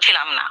ইন্টারেস্টেডও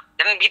ছিলাম না,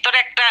 কারণ ভিতরে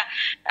একটা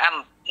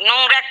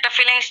নোংরা একটা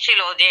ফিলিংস ছিল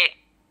যে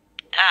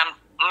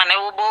মানে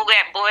ও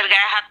বউয়ের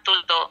গায়ে হাত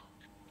তুলতো।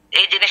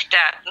 এই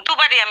জিনিসটা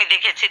দুবারই আমি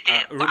দেখেছি। রুবি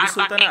আর বাকি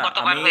সুলতানা,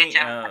 কতবার আমি হয়েছে?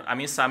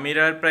 আমি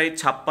সামিরার প্রায়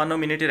 56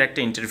 মিনিটের একটা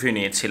ইন্টারভিউ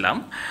নিয়েছিলাম।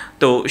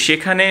 তো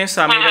সেখানে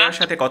সামিরার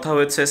সাথে কথা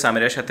হয়েছে,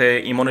 সামিরার সাথে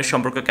ইমনের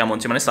সম্পর্ক কেমন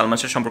ছিল, মানে সালমান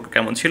শাহর সম্পর্ক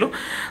কেমন ছিল।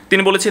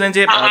 তিনি বলেছিলেন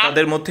যে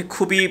তাদের মধ্যে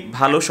খুবই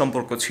ভালো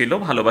সম্পর্ক ছিল,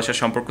 ভালোবাসার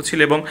সম্পর্ক ছিল,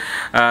 এবং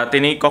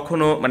তিনি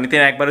কখনো, মানে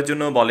তিনি একবারের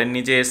জন্য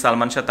বলেননি যে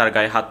সালমান শাহ তার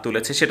গায়ে হাত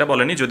তুলেছে, সেটা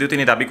বলেনি। যদিও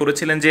তিনি দাবি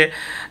করেছিলেন যে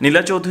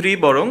নীলা চৌধুরী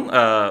বরং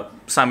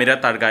সামিরা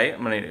তার গায়ে,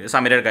 মানে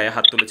সামিরার গায়ে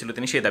হাত তুলেছিল,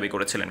 তিনি সেই দাবি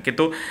করেছিলেন।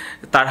 কিন্তু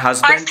তার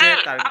হাজব্যান্ড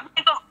তার,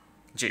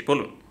 জি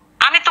বলুন।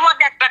 আমি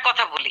তোমাকে একটা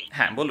কথা বলি।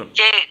 হ্যাঁ বলুন।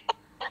 যে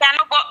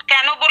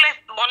কেন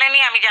বলেনি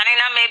আমি জানি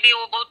না, মেবি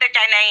ও বলতে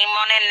চায় না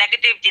মনের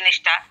নেগেটিভ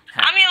জিনিসটা,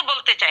 আমিও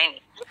বলতে চাইনি,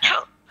 বুঝছো?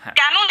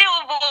 কেন যে ও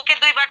বউকে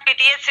 2বার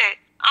পিটিয়েছে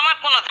আমার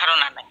কোনো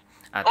ধারণা নাই।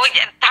 ওই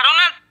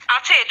ধারণা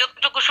আছে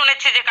যতটুকু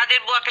শুনেছি যে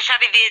কাজের বুয়াকে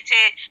শাড়ি দিয়েছে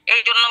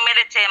এই জন্য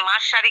মেরেছে,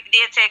 মাস শাড়ি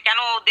দিয়েছে কেন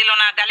দিল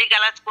না,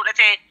 গালিগালাজ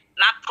করেছে,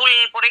 নাকফুল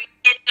পরে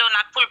গিয়েছিল,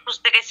 নাকফুল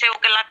খুঁজতে গেছে,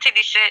 ওকে লাথি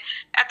দিচ্ছে,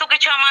 এত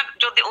কিছু আমার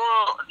যদি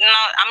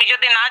আমি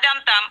যদি না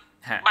জানতাম,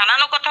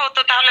 বানানো কথা হতো,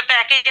 তাহলে তো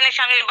একই জিনিস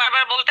আমি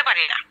বারবার বলতে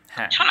পারি না,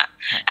 শোনা।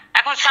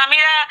 এখন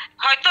সামিরা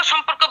হয়তো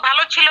সম্পর্ক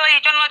ভালো ছিল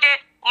এই জন্য যে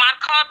মার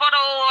খাওয়ার পর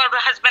ও ওর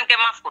হাজবেন্ডকে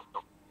মাফ করতো।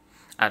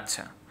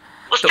 আচ্ছা,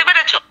 বুঝতে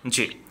পেরেছো?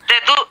 জি।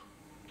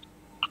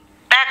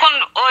 এখন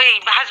ওই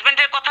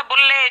হাজবেন্ডের কথা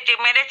বললে যে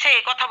মেরেছে,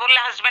 এই কথা বললে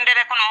হাজবেন্ডের,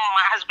 এখন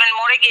হাজবেন্ড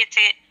মরে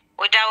গিয়েছে,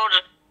 ওইটা ওর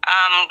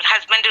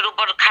হাজবেন্ডের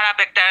উপর খারাপ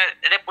একটা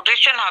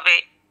রেপুটেশন হবে,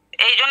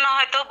 এই জন্য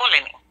হয়তো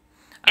বলেনি।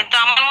 কিন্তু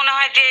আমার মনে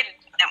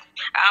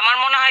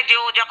হয় যে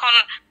ও যখন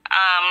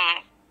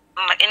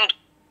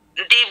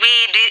ডিবি,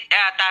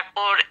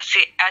 তারপর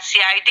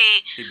সিআইডি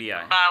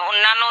বা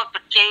অন্যান্য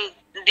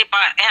যে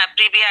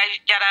পিবিআই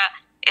যারা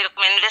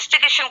এরকম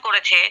ইনভেস্টিগেশন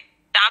করেছে,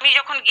 আমি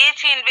যখন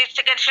গিয়েছি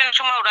ইনভেস্টিগেশন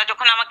সময় ওরা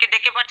যখন আমাকে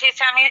ডেকে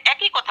পাঠিয়েছে আমি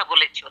একই কথা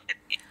বলেছি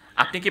ওদেরকে।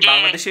 আপনি কি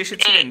বাংলাদেশে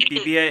এসেছিলেন?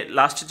 পিবিআই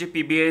লাস্ট যে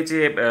পিবিআই যে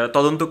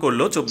তদন্ত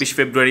করলো 24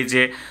 ফেব্রুয়ারি,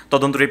 যে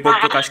তদন্ত রিপোর্ট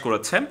প্রকাশ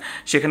করেছে,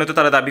 সেখানে তো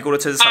তারা দাবি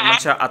করেছে যে সালমান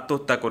শাহ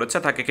আত্মহত্যা করেছে,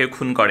 তাকে কেউ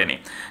খুন করেনি।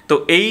 তো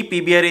এই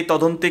পিবিআই এই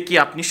তদন্তে কি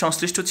আপনি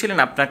সংশ্লিষ্ট ছিলেন?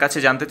 আপনার কাছে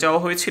জানতে চাওয়া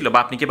হয়েছিল, বা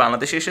আপনি কি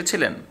বাংলাদেশে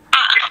এসেছিলেন?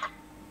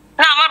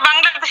 না, আমার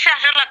বাংলাদেশে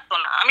আসা লাগতো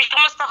না। আমি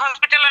সমস্ত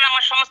হসপিটালে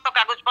আমার সমস্ত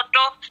কাগজপত্র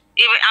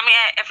আমি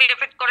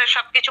এফিডেভিট করে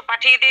সবকিছু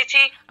পাঠিয়ে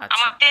দিয়েছি।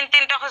 আমার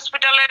 3টা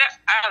হসপিটালের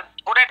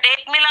ওরা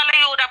ডেট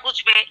মিলালেই ওরা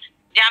বুঝবে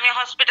যে আমি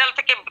হসপিটাল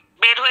থেকে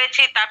বের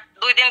হয়েছি তার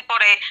 2 দিন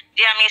পরে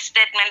যে আমি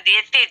স্টেটমেন্ট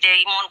দিয়েছি যে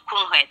ইমন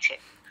খুন হয়েছে।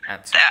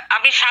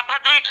 আমি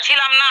স্বাভাবিক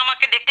ছিলাম না,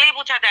 আমাকে দেখলেই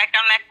বোঝা যায়,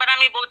 কারণ একবার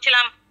আমি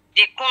বলছিলাম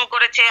যে খুন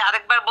করেছে,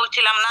 আরেকবার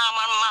বলছিলাম না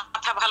আমার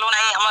মাথা ভালো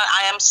নাই, আমার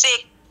আই এম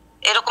সিক,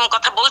 এরকম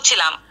কথা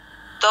বলছিলাম।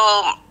 তো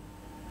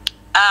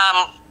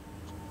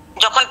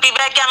যখন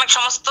পিবিআই কে আমি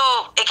সমস্ত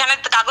এখানে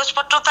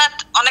কাগজপত্র তার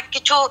অনেক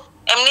কিছু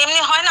এমনি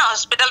এমনি হয় না,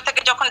 হসপিটাল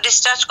থেকে যখন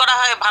ডিসচার্জ করা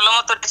হয় ভালো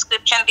মতো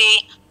ডেসক্রিপশন দিয়ে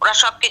ওরা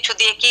সবকিছু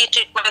দিয়ে কি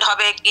ট্রিটমেন্ট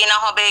হবে কি না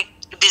হবে,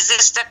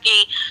 ডিজিজটা কি,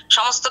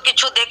 সমস্ত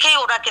কিছু দেখেই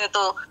ওরা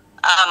কিন্তু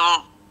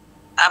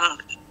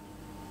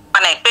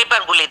মানে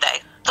পেপার গুলি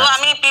দেয়। তো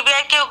আমি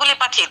পিবিআই কে ওগুলি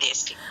পাঠিয়ে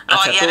দিয়েছি।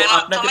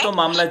 আপনাকে তো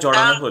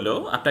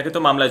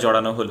মামলায়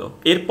জড়ানো হলো,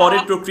 এর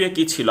পরের প্রক্রিয়া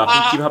কি ছিল? আপনি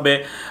কিভাবে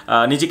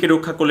নিজেকে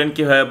রক্ষা করলেন,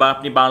 কিভাবে, বা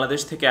আপনি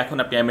বাংলাদেশ থেকে এখন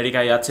আপনি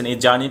আমেরিকায় আছেন, এই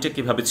জার্নিটা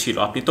কিভাবে ছিল?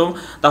 আপনি তো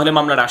তাহলে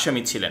মামলার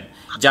আসামি ছিলেন,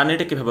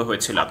 জার্নিটা কিভাবে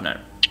হয়েছিল আপনার?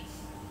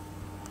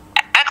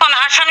 এখন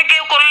আসামি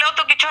কেউ করলেও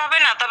তো কিছু হবে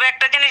না, তবে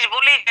একটা জিনিস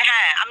বলি,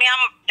 হ্যাঁ আমি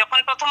যখন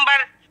প্রথমবার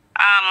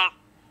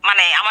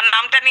মানে আমার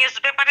নামটা নিউজ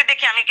পেপারে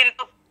দেখি আমি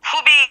কিন্তু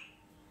খুবই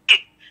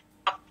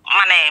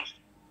মানে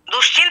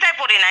দুশ্চিন্তায়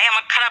পড়ি নাই,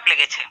 আমার খারাপ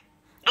লেগেছে।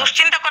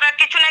 দুশ্চিন্তা করার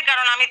কিছু নেই,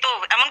 কারণ আমি তো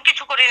এমন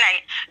কিছু করি নাই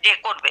যে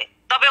করবে।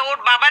 তবে ওর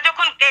বাবা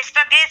যখন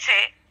কেসটা দিয়েছে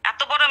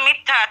এত বড়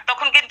মিথ্যা,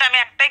 তখন কিন্তু আমি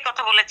একটাই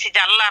কথা বলেছি যে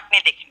আল্লাহ আপনি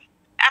দেখেন,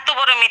 এত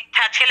বড়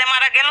মিথ্যা, ছেলে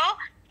মারা গেল,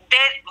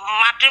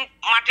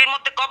 মাটির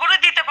মধ্যে কবরে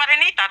দিতে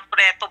পারেনি,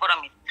 তারপরে এত বড়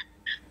মিথ্যা।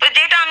 তো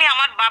যেটা আমি,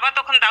 আমার বাবা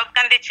তখন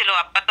দাউদকান্দি ছিল,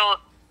 আব্বা তো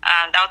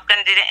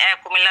দাউদকান্দির,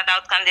 কুমিল্লা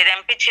দাউদকান্দির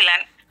এমপি ছিলেন,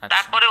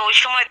 তারপরে ওই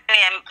সময় তিনি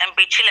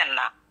এমপি ছিলেন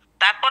না,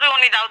 তারপরে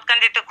উনি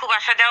দাউদকান্দিতে খুব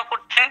আসা যাওয়া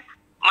করতেন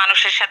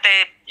মানুষের সাথে,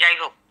 যাই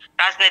হোক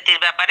রাজনীতির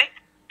ব্যাপারে।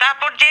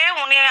 তারপর যে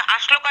উনি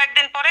আসলো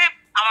কয়েকদিন পরে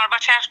আমার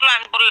বাসায় আসলো,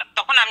 আমি বললাম,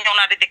 তখন আমি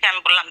ওনারে দেখে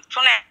আমি বললাম,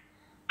 শুনে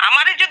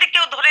আমারে যদি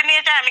কেউ ধরে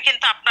নিয়ে যায় আমি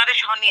কিন্তু আপনারে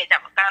সহ নিয়ে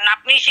যাব, কারণ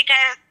আপনি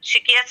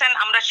শিখিয়েছেন,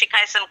 আমরা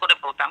শিখাইছেন করে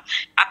বলতাম,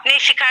 আপনি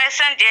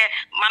শিখাইছেন যে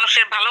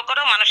মানুষের ভালো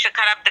করো, মানুষের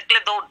খারাপ দেখলে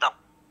দৌড় দাও।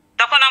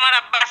 তখন আমার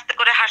আব্বা আস্তে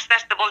করে হাসতে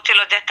হাসতে বলছিল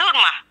যে তোর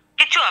মা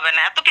কিছু হবে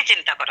না, এত কি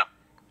চিন্তা করো,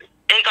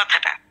 এই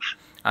কথাটা।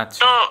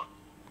 তো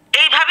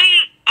এইভাবেই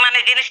মানে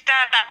জিনিসটা,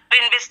 তারপর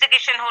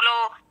ইনভেস্টিগেশন হলো,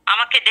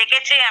 আমাকে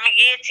ডেকেছে, আমি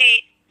গিয়েছি।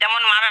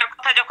 যেমন মারার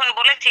কথা যখন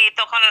বলেছি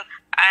তখন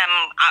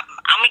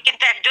আমি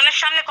কিন্তু একজনের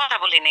সামনে কথা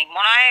বলিনি,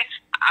 মনে হয়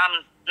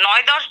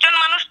 9-10 জন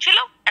মানুষ ছিল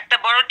একটা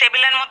বড়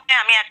টেবিলের মধ্যে,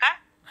 আমি একা।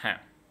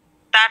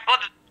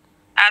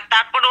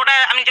 তারপর ওরা,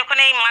 আমি যখন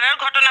এই মারার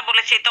ঘটনা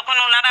বলেছি তখন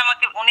ওনারা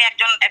আমাকে, উনি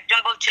একজন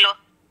বলছিল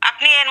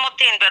আপনি এর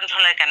মধ্যে ইনভলভ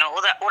হলেন কেন?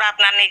 ওরা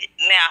আপনার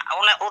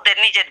ওদের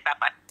নিজের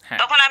ব্যাপার।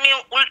 তখন আমি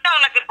উল্টা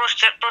ওনাকে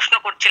প্রশ্ন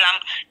করছিলাম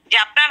যে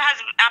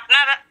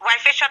আপনার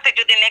ওয়াইফের সাথে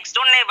যদি নেক্সট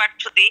ডোর নেইবার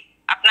যদি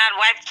আপনার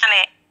ওয়াইফ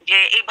জানে যে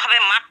এইভাবে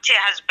মারছে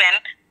হাজবেন্ড,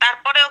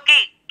 তারপরেও কি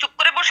চুপ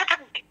করে বসে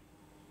থাকবে?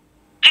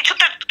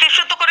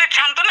 কিছু তো করে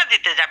সান্ত্বনা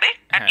দিতে যাবে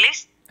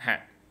অ্যাটলিস্ট।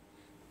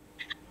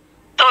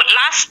 তো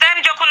লাস্ট টাইম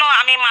যখন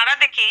আমি মারা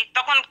দেখি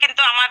তখন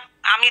কিন্তু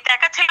আমি তো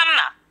একা ছিলাম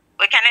না,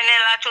 ওইখানে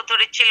নীলা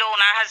চৌধুরী ছিল,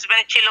 ওনার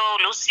হাজবেন্ড ছিল,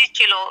 লুসি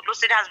ছিল,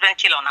 লুসির হাজবেন্ড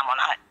ছিল না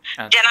মনে হয়,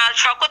 জেনারেল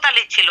শওকত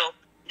আলী ছিল।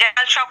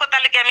 জেনারেল শওকত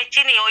আলীকে আমি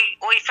চিনি,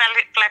 ওই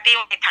ফ্ল্যাটেই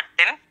উনি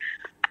থাকতেন।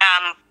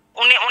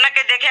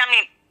 ওনাকে দেখে আমি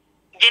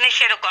জিনিস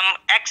এরকম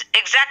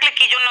এক্স্যাক্টলি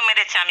কি জন্য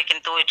মেরেছে আমি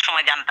কিন্তু ওই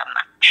সময় জানতাম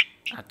না।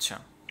 আচ্ছা,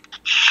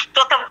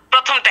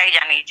 প্রথমটাই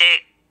জানি যে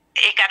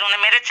এই কারণে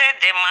মেরেছে,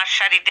 যে মার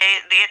শাড়ি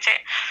দিয়েছে।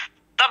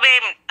 তবে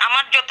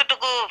আমার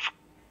যতটুকু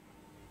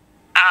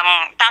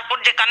তারপর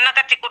যে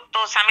কান্নাকাটি করতো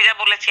সামিরা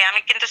বলেছে,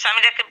 আমি কিন্তু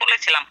সামিরাকে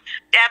বলেছিলাম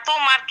যে এত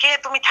মার খেয়ে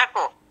তুমি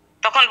থাকো,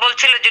 তখন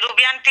বলছিল যে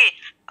রুবি আন্টি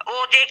ও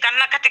যে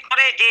কান্নাকাটি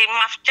করে, যে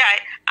মাফ চায়,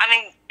 আমি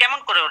কেমন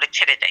করে ওরে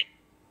ছেড়ে যাই।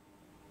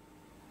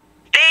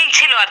 এই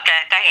ছিল আর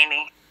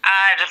কাহিনী।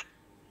 আর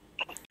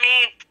আমি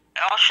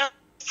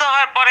অসুস্থ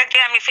হওয়ার পরে যে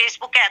আমি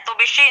ফেসবুকে এত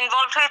বেশি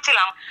ইনভলভ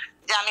হয়েছিলাম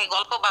যে আমি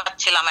গল্প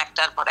বানাচ্ছিলাম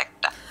একটার পর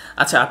একটা।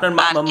 আচ্ছা, আপনার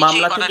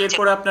মামলা থেকে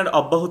এরপরে আপনার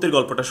অব্যাহতির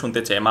গল্পটা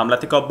শুনতে চাই। মামলা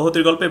থেকে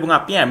অব্যাহতির গল্প এবং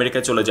আপনি আমেরিকা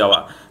চলে যাওয়া,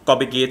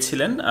 কবে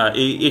গিয়েছিলেন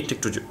এইটা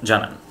একটু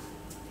জানান।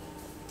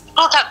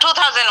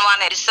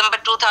 2001 ডিসেম্বর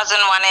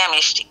 2001 আমি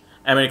এসেছি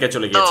আমেরিকা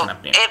চলে গিয়েছেন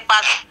আপনি।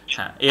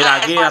 হ্যাঁ, এর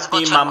আগে আপনি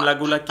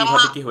মামলাগুলো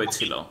কিভাবে কি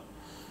হয়েছিল?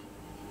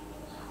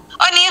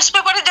 ওই নিউজ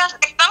পেপারে যা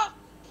দেখতাম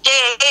যে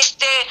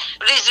এসে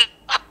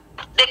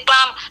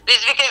দেখলাম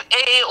রিজভিকে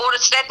ওর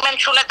স্টেটমেন্ট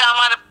শুনে তো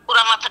আমার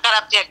পুরো মাথা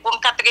খারাপ, যে কোন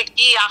খাত থেকে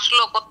কি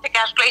আসলো, কোত্থেকে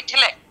আসলো এই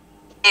ছেলে।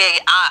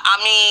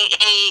 আমি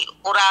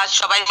ওরা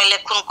সবাই মিলে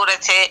খুন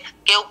করেছে,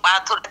 কেউ পা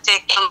ধরেছে,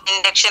 কেউ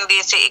ইনজেকশন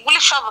দিয়েছে, এগুলি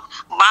সব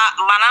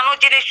বানানো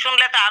জিনিস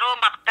শুনলে তো আরো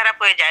মাথা খারাপ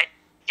হয়ে যায়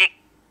যে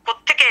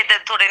কোত্থেকে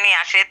এদের ধরে নিয়ে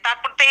আসে।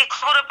 তারপর তো এই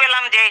খবরও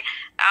পেলাম যে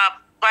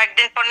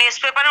কয়েকদিন পর নিউজ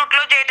পেপারে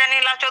উঠলো যে এটা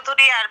নীলা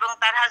চৌধুরী এবং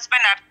তার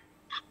হাজবেন্ড আর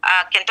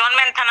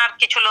ক্যান্টনমেন্ট থানার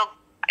কিছু লোক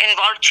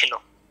ইনভলভ ছিল।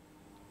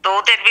 তো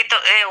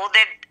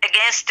ওদের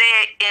এগেইনস্টে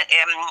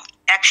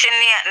অ্যাকশন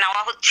নিয়ে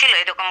নেওয়া হচ্ছিল,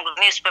 এরকম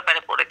নিউজ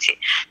পেপারে পড়েছি।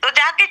 তো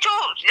যা কিছু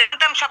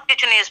জানতাম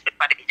সবকিছু নিউজ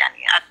পেপারে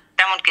জানি, আর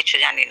তেমন কিছু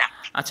জানি না।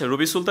 আচ্ছা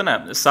রবি সুলতানা,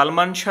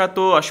 সালমান শাহ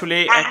তো আসলে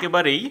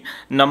একেবারেই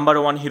নাম্বার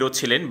 1 হিরো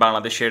ছিলেন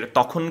বাংলাদেশের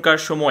তখনকার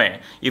সময়ে।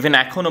 ইভেন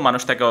এখনো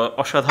মানুষ তাকে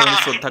অসাধারণ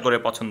শ্রদ্ধা করে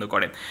পছন্দ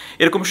করেন।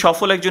 এরকম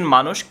সফল একজন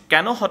মানুষ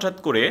কেন হঠাৎ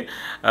করে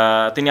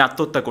তিনি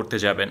আত্মহত্যা করতে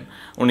যাবেন?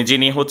 উনি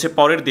যিনি হচ্ছে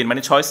পরের দিন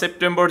মানে 6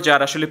 সেপ্টেম্বর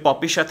যার আসলে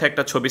পপির সাথে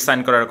একটা ছবি সাইন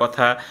করার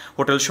কথা,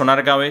 হোটেল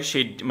সোনারগাঁওয়ে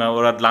সেই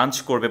ওরা লাঞ্চ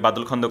করবে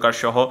বাদল খন্দকার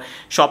সহ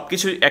সব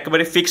কিছু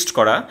একেবারে ফিক্সড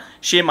করা,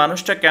 সেই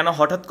মানুষটা কেন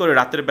হঠাৎ করে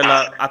রাতের বেলা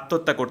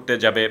আত্মহত্যা করতে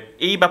যাবে?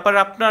 এই ব্যাপারে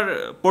আপনার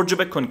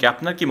পর্যবেক্ষণ কি?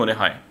 আপনার কি মনে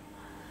হয়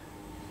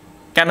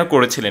কেন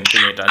করেছিলেন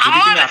তিনি এটা? যদি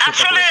তিনি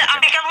আত্মহত্যা করে থাকেন,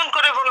 আমি কেমন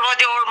করে বলবো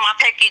যে ওর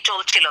মাথায় কি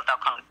চলছিল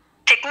তখন,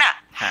 ঠিক না?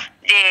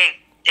 যে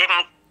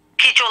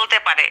কি চলতে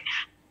পারে,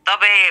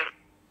 তবে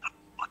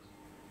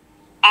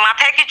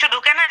মাথায় কিছু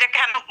ঢুকে না যে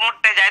কেন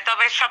মরতে যায়।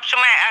 তবে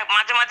সবসময়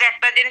মাঝে মাঝে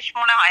একটা জিনিস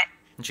মনে হয়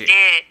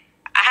যে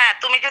হ্যাঁ,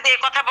 তুমি যদি এই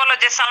কথা বলো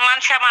যে সালমান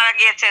শাহ মারা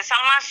গিয়েছে,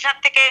 সালমান শাহ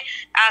থেকে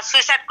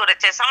সুইসাইড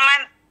করেছে,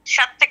 সালমান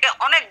শাহ থেকে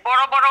অনেক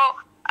বড় বড়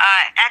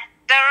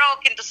অ্যাক্টরও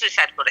কিন্তু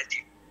সুইসাইড করেছে।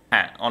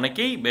 হ্যাঁ,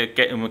 অনেকেই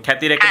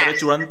খ্যাতির একেবারে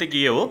চূড়ান্তে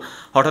গিয়েও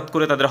হঠাৎ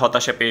করে তাদের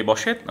হতাশা পেয়ে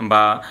বসে,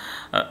 বা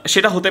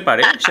সেটা হতে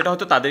পারে, সেটা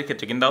হয়তো তাদের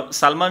ক্ষেত্রে। কিন্তু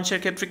সালমান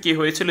শাহের ক্ষেত্রে কি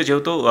হয়েছিল,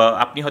 যেহেতু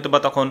আপনি হয়তো বা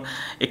তখন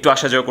একটু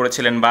আসা যাওয়া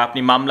করেছিলেন, বা আপনি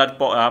মামলার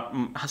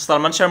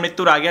সালমান শাহর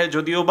মৃত্যুর আগে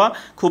যদিও বা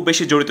খুব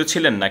বেশি জড়িত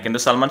ছিলেন না, কিন্তু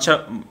সালমান শাহ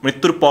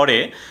মৃত্যুর পরে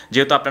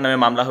যেহেতু আপনার নামে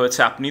মামলা হয়েছে,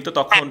 আপনি তো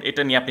তখন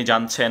এটা নিয়ে আপনি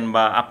জানছেন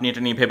বা আপনি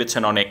এটা নিয়ে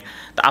ভেবেছেন অনেক।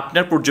 তা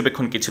আপনার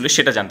পর্যবেক্ষণ কি ছিল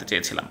সেটা জানতে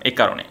চেয়েছিলাম এই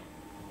কারণে।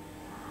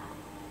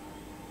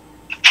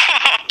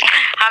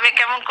 আমি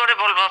কেমন করে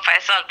বলবো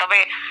ফয়সাল, তবে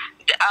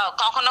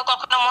কখনো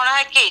কখনো মনে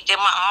হয় কি যে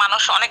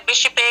মানুষ অনেক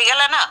বেশি পেয়ে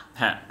গেলে না,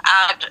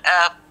 আর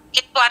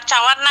কিন্তু আর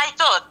চাওয়ার নাই,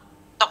 তো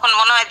তখন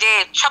মনে হয় যে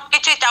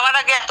সবকিছুই চাওয়ার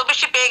আগে এত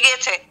বেশি পেয়ে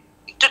গিয়েছে,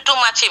 একটু টু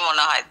মাছই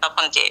মনে হয়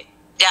তখন, যে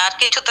আর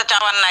কিছু তো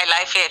চাওয়ার নাই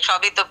লাইফে,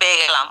 সবই তো পেয়ে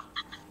গেলাম।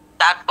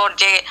 তারপর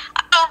যে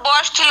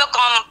বয়স ছিল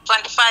কম,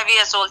 25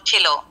 ইয়ার্স ওল্ড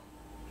ছিল,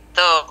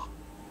 তো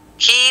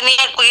কি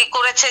নিয়ে কি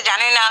করেছে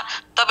জানি না।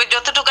 তবে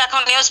যতটুকু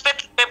এখন নিউজ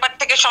পেপার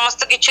থেকে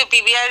সমস্ত কিছু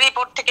পিবিআই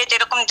রিপোর্ট থেকে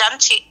যেরকম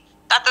জানছি,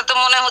 তাতে তো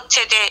মনে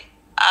হচ্ছে যে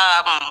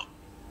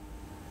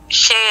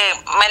সে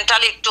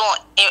মেন্টালি একটু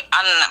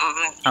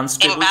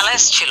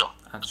ইমব্যালেন্স ছিল।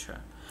 আচ্ছা,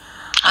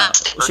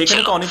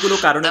 সেখানে তো অনেকগুলো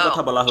কারণের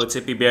কথা বলা হয়েছে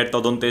পিবিআইয়ের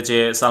তদন্তে, যে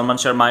সালমান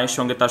শাহর মায়ের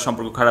সঙ্গে তার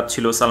সম্পর্ক খারাপ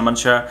ছিল, সালমান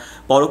শাহ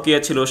পরকীয়া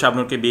ছিল,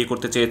 শাবনূরকে বিয়ে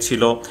করতে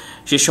চেয়েছিল,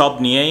 সে সব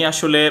নিয়েই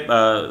আসলে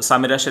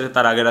সামিরার সাথে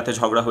তার আগের রাতে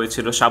ঝগড়া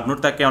হয়েছিল, শাবনূর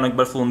তাকে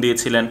অনেকবার ফোন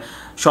দিয়েছিলেন,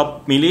 সব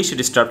মিলিয়ে সে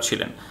ডিস্টার্ব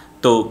ছিলেন।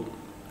 তো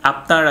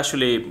আপনার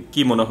আসলে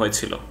কি মনে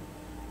হয়েছিল?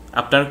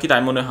 আপনার কি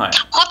তাই মনে হয়?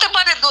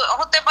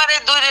 হতে পারে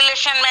দুই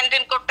রিলেশন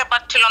মেনটেন করতে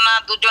পারছিল না,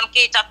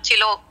 দুজনকেই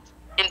চাচ্ছিল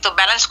কিন্তু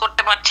ব্যালেন্স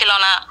করতে পারছিল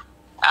না।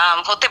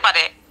 হতে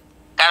পারে,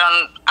 কারণ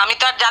আমি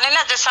তো আর জানি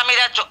না যে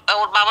সামিরা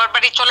ওর বাবার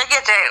বাড়ি চলে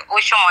গিয়েছে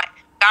ওই সময়,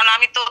 কারণ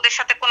আমি তো ওদের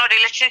সাথে কোনো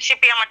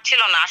রিলেশনশিপই আমার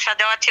ছিল না, আসা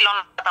যাওয়া ছিল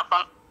না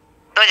তখন,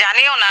 তো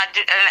জানিও না,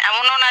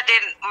 এমনও না যে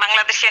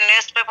বাংলাদেশের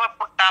নিউজ পেপার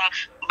পড়তাম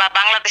বা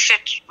বাংলাদেশের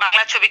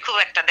বাংলা ছবি খুব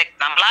একটা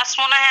দেখতাম। লাস্ট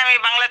মনে হয় আমি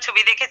বাংলা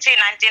ছবি দেখেছি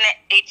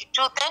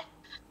 1982-তে,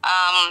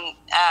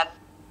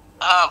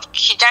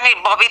 কি জানি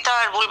ববিতা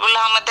আর বুলবুল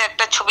আহমেদের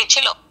একটা ছবি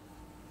ছিল,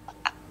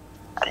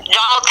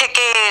 জন্ম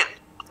থেকে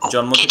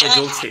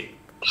জ্বলছি।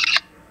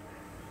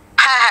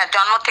 হ্যাঁ হ্যাঁ,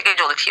 জন্ম থেকে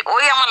জ্বলছি,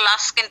 ওই আমার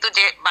লাস্ট কিন্তু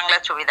যে বাংলা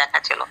ছবি দেখা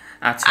ছিল।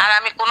 আর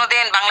আমি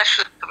কোনোদিন বাংলা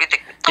ছবি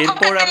দেখি,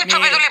 এরপর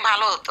ছবিগুলি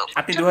ভালো হতো।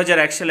 আপনি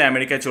 2001 সালে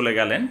আমেরিকায় চলে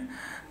গেলেন,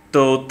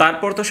 তো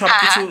তারপর তো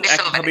সবকিছু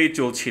একভাবেই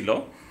চলছিল,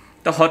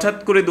 তো হঠাৎ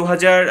করে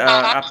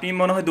আপনি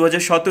মনে হয়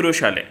 2017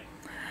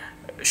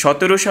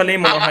 সালেই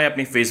মনে হয়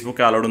আপনি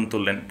ফেসবুকে আলোড়ন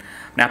তুললেন।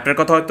 মানে আপনার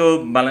কথা হয়তো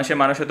বাংলাদেশের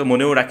মানুষ হয়তো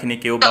মনেও রাখেনি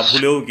কেউ, বা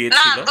ভুলেও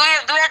গিয়েছিল।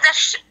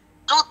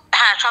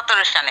 হ্যাঁ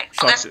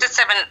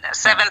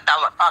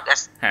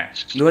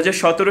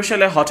 2017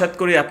 সালে হঠাৎ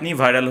করে আপনি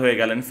ভাইরাল হয়ে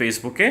গেলেন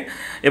ফেসবুকে,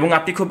 এবং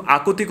আপনি খুব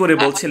আকুতি করে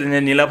বলছিলেন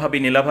যে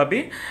নীলাভাবি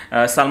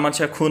সালমান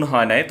শাহ খুন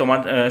হয় নাই, তোমার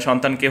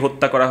সন্তানকে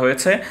হত্যা করা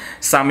হয়েছে,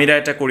 সামিরা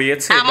এটা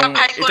করিয়েছে, এবং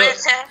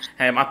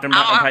হ্যাঁ আপনার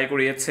ভাই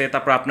করিয়েছে,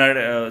 তারপর আপনার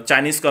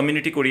চাইনিজ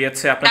কমিউনিটি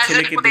করিয়েছে, আপনার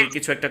ছেলেকে দিয়ে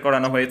কিছু একটা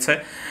করানো হয়েছে।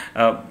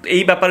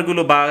 এই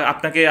ব্যাপারগুলো বা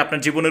আপনাকে আপনার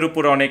জীবনের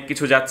উপর অনেক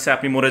কিছু যাচ্ছে,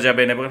 আপনি মরে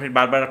যাবেন, এবং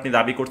বারবার আপনি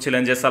দাবি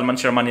করছিলেন যে সালমান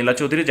শাহ নীলা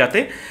চৌধুরী যাতে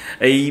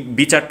এই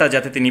বিচারটা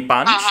যাতে তিনি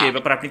পান, সেই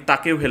ব্যাপারে আপনি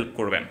তাকেও হেল্প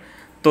করবেন।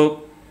 তো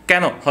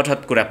কেন হঠাৎ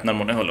করে আপনার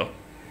মনে হলো?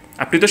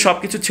 আপনি তো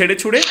সবকিছু ছেড়ে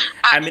ছুড়ে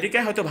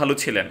আমেরিকায় হয়তো ভালো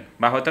ছিলেন,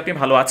 বা হয়তো আপনি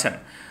ভালো আছেন,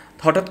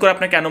 হঠাৎ করে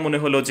আপনার কেন মনে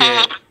হলো যে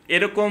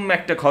এরকম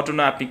একটা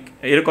ঘটনা, আপনি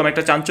এরকম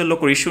একটা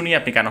চাঞ্চল্যকর ইস্যু নিয়ে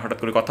আপনি কেন হঠাৎ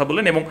করে কথা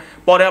বললেন, এবং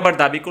পরে আবার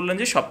দাবি করলেন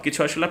যে সবকিছু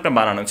আসলে আপনার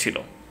বানানো ছিল?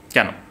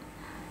 কেন?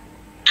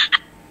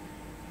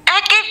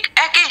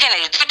 একই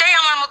জিনিস, দুটাই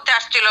আমার মধ্যে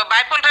আসছিল।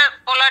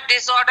 বাইপোলার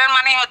ডিসঅর্ডার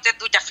মানে হচ্ছে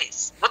দুইটা ফেজ,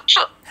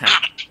 বুঝছো?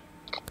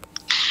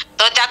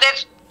 তো যাদের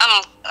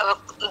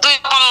দুই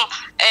রকম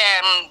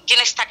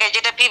জিনিস থাকে,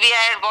 যেটা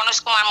পিবিআই এর বনজ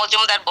কুমার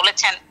মজুমদার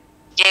বলেছেন,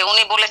 যে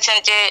উনি বলেছেন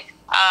যে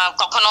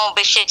কখনো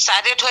বেশি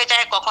এক্সাইটেড হয়ে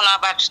যায়, কখনো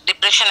আবার ডিপ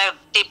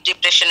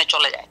ডিপ্রেশনে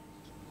চলে যায়।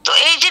 তো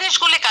এই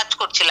জিনিসগুলি কাজ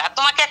করছিল। আর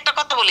তোমাকে একটা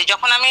কথা বলি,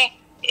 যখন আমি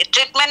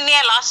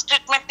লাস্ট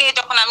ট্রিটমেন্ট নিয়ে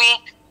যখন আমি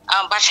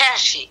বাসায়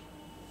আসি,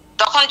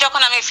 তখন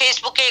যখন আমি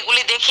ফেসবুকে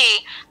এগুলি দেখি,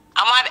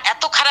 আমার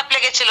এত খারাপ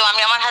লেগেছিল,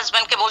 আমি আমার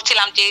হাজবেন্ডকে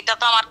বলছিলাম যে এটা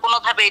তো আমার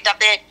কোনোভাবে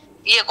এটাতে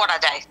করা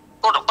যায়,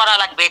 করা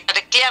লাগবে,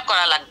 এটাতে ক্লিয়ার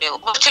করা লাগবে।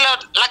 বলছিল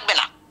লাগবে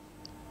না।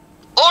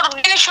 ওর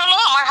জিনিস হলো,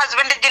 আমার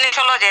হাজবেন্ডের জিনিস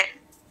হলো যে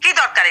কি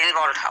দরকার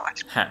ইনভলভ হওয়ার,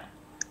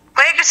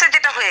 হয়ে গেছে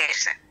যেটা হয়ে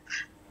গেছে।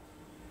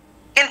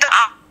 কিন্তু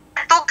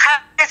এত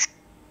খারাপ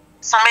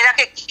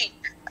সামিরাকে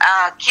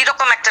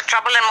কিরকম একটা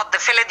ট্রাবলের মধ্যে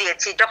ফেলে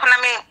দিয়েছি। যখন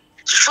আমি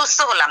সুস্থ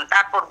হলাম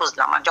তারপর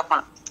বুঝলাম,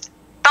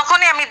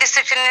 তখনই আমি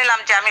ডিসিশন নিলাম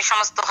যে আমি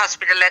সমস্ত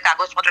হসপিটালের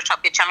কাগজপত্র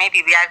সবকিছু আমি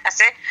পিবিআই এর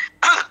কাছে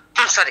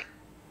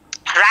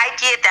রাইট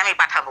ইয়েতে আমি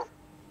পাঠাবো,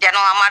 যেন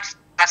আমার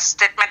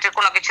স্টেটমেন্টের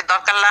কোনো কিছু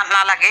দরকার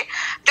না লাগে।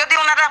 যদি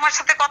ওনারা আমার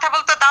সাথে কথা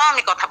বলতো তাও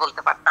আমি কথা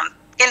বলতে পারতাম,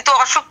 কিন্তু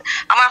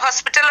আমার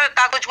হসপিটালের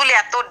কাগজগুলি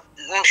এত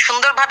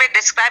সুন্দরভাবে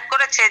ডিসক্রাইব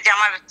করেছে যে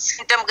আমার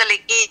সিমটমগুলি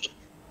কি,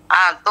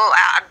 তো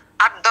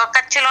আর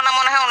দরকার ছিল না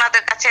মনে হয়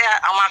ওনাদের কাছে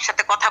আমার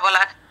সাথে কথা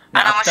বলার।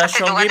 আপনার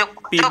সঙ্গে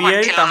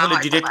পিবিআই তাহলে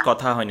ডিরেক্ট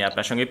কথা হয়নি,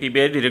 আপনার সঙ্গে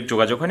পিবিআই ডিরেক্ট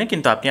যোগাযোগ হয়নি,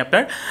 কিন্তু আপনি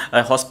আপনার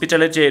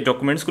হসপিটালের যে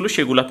ডকুমেন্টসগুলো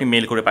সেগুলো আপনি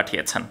মেল করে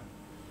পাঠিয়েছেন।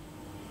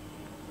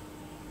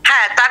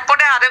 হ্যাঁ,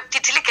 তারপরে আরো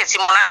চিঠি লিখেছি,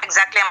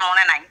 এক্স্যাক্টলি আমার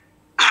মনে নাই।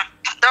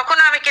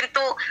 তখনও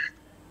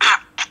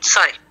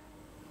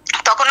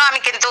আমি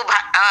কিন্তু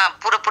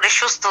পুরোপুরি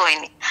সুস্থ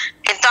হইনি,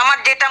 কিন্তু আমার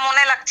যেটা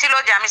মনে লাগছিল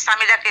যে আমি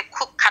সামিরাকে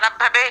খুব খারাপ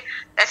ভাবে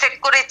এফেক্ট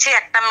করেছি।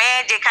 একটা মেয়ে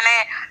যেখানে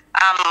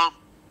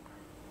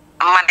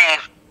মানে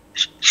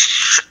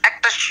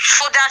একটা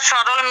সোজা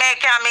সরল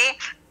মেয়েকে আমি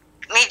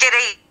নিজের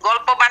এই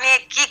গল্প বানিয়ে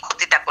কি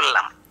ক্ষতিটা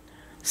করলাম।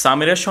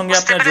 সামিরার সঙ্গে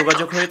আপনার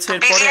যোগাযোগ হয়েছে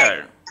এরপরে? আর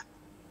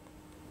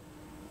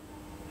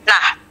না,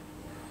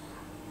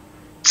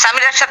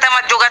 সামিরার সাথে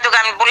আমার যোগাযোগ,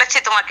 আমি বলেছি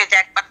তোমাকে যে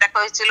একবার দেখা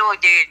হয়েছিল ওই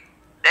যে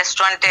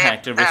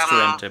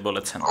রেস্টুরেন্টে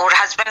বলেছেন, ওর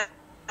হাজবেন্ড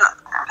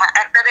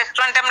একটা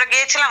রেস্টুরেন্টে আমরা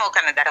গিয়েছিলাম,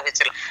 ওখানে দেখা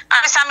হয়েছিল।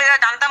 আমি সামিরা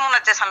জানতাম না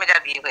যে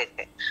সামিরার বিয়ে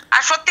হয়েছে।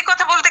 আর সত্যি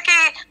কথা বলতে কি,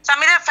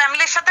 সামিরার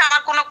ফ্যামিলির সাথে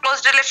আমার কোনো ক্লোজ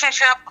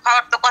রিলেশনশিপ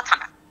হওয়ার তো কথা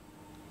না,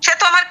 সে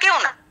তো আমার কেউ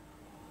না,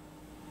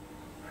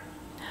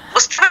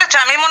 বুঝতে পেরেছো?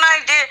 আমি মনে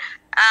হয় যে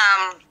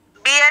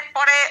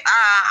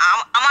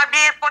আমার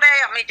বিয়ের পরে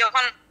আমি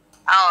যখন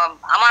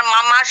আমার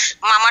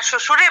মামার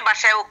শ্বশুরের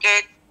বাসায় ওকে,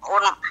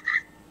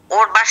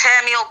 ওর বাসায়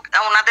আমি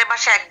ওনাদের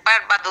বাসায় একবার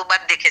বা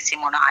দুবার দেখেছি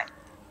মনে হয়।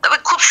 তবে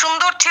খুব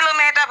সুন্দর ছিল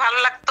মেয়েটা, ভালো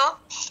লাগতো।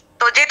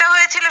 তো যেটা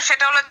হয়েছিল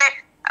সেটা হলো যে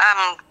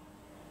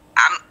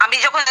আমি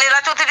যখন লীলা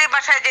চৌধুরীর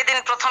বাসায় যেদিন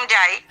প্রথম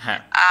যাই,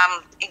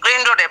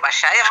 গ্রিন রোডের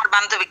বাসায় আমার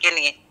বান্ধবীকে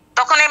নিয়ে,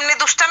 তখন এমনি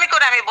দুষ্টামি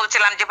করে আমি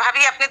বলছিলাম যে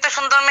ভাবি আপনি তো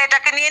সুন্দর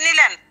মেয়েটাকে নিয়ে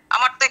নিলেন,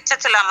 আমার তো ইচ্ছা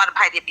ছিল আমার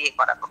ভাইকে বিয়ে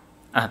করাবো।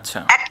 আচ্ছা,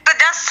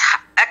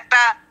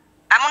 একটা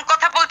এমন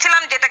কথা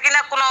বলছিলাম যেটা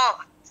কিনা কোনো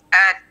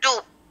একটু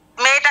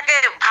মেয়েটাকে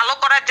ভালো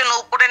করার জন্য,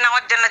 উপরে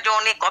নেওয়ার জন্য, যে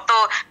উনি কত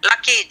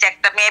লাকি যে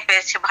একটা মেয়ে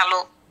পেয়েছে ভালো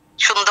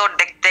সুন্দর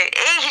দেখতে,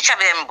 এই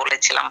হিসাবে আমি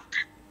বলেছিলাম।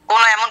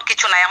 কোনো এমন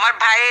কিছু নাই। আমার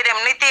ভাইয়ের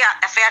এমনিতেই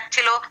অ্যাফেয়ার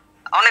ছিল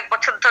অনেক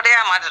বছর ধরে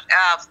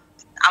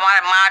আমার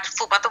মার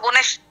ফুফাতো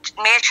বোনের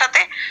মেয়ের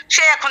সাথে।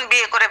 সে এখন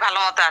বিয়ে করে ভালো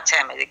মতো আছে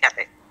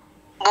আমেরিকাতে,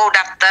 বউ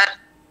ডাক্তার।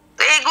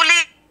 তো এইগুলি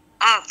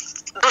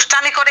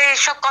দুষ্টামি করে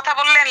এইসব কথা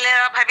বললেন,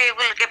 লেরা ভাবি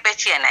এগুলিকে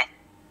পেঁচিয়ে নেয়।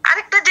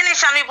 আরেকটা জিনিস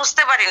আমি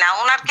বুঝতে পারি না,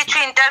 ওনার কিছু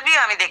ইন্টারভিউ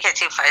আমি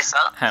দেখেছি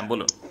ফয়সাল, হ্যাঁ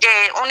বলুন। যে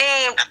উনি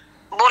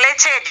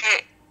বলেছে যে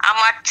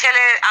আমার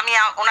ছেলে, আমি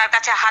ওনার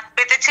কাছে হাত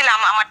পেতেছিলাম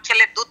আমার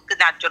ছেলের দুধ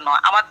কেনার জন্য,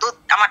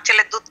 আমার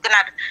ছেলের দুধ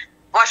কেনার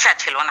পয়সা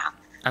ছিল না।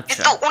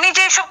 কিন্তু উনি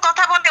যে সব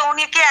কথা বলে,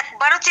 উনি কি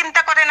একবারও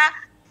চিন্তা করে না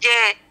যে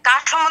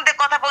কার সম্বন্ধে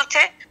কথা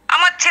বলছে?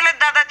 আমার ছেলের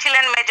দাদা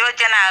ছিলেন মেজর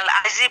জেনারেল,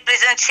 আইজি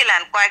প্রেসিডেন্ট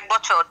ছিলেন কয়েক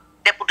বছর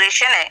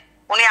ডেপুটেশনে,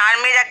 উনি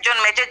আর্মির একজন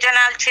মেজর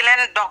জেনারেল ছিলেন,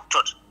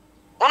 ডক্টর।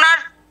 ওনার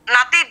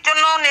নাতির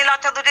জন্য নীলা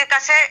চৌধুরীর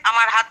কাছে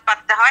আমার হাত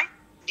পাততে হয়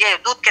যে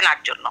দুধ কেনার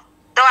জন্য।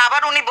 তো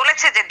আবার উনি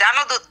বলেছে যে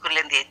ডানো দুধ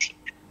কিনে দিয়েছি।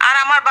 আর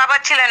আমার বাবা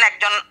ছিলেন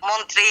একজন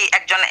মন্ত্রী,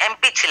 একজন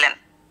এমপি ছিলেন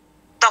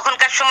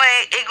তখনকার সময়।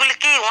 এগুলি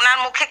কি ওনার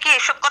মুখে কি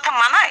এসব কথা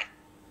মানায়?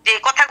 যে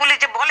কথাগুলি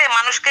যে বলে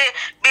মানুষকে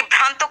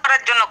বিভ্রান্ত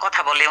করার জন্য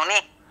কথা বলে উনি।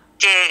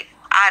 যে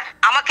আর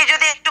আমাকে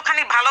যদি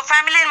একটুখানি ভালো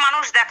ফ্যামিলির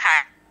মানুষ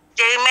দেখায়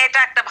যে এই মেয়েটা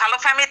একটা ভালো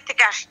ফ্যামিলি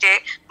থেকে আসছে,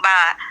 বা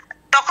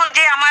তখন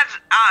যে আমার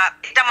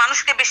এটা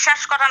মানুষকে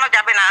বিশ্বাস করানো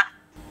যাবে না,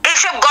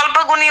 এইসব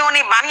গল্পগুনি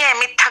উনি বানিয়ে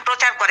মিথ্যা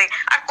প্রচার করে।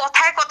 আর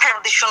কথায় কথায়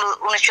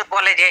উনি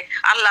বলে যে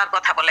আল্লাহর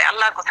কথা বলে,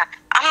 আল্লাহর কথা।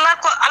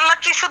 আল্লাহ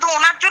কি শুধু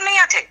ওনার জন্যই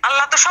আছে?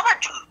 আল্লাহ তো সবার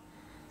জন্য,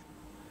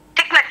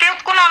 ঠিক না? কেউ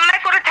কোনো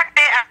অন্যায় করে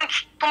থাকতে,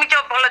 তুমি যে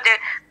বলো যে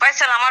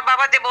ফয়সাল আমার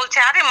বাবা যে বলছে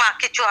আরে মা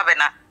কিছু হবে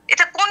না,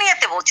 এটা কোন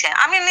ইয়েতে বলছে?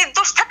 আমি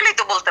নির্দোষ থাকলেই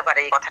তো বলতে পারি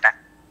এই কথাটা।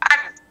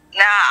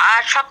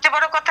 আর সবচেয়ে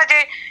বড় কথা যে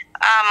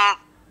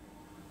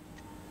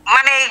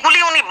মানে এগুলি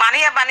উনি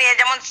বানিয়ে বানিয়ে,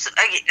 যেমন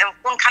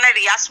কোনখানের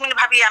ইয়াসমিন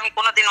ভাবি, আমি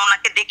কোনোদিন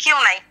ওনাকে দেখিও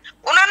নাই,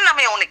 ওনার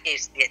নামে উনি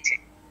কেস দিয়েছে।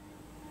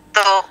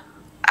 তো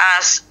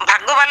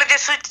ভাগ্য ভালো যে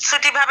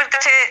সুইটি ভাবের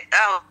কাছে,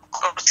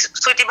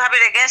 সুইটি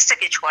ভাবের এগেনস্টে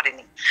কিছু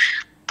করেনি।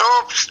 তো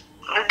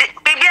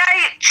পিবিআই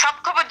সব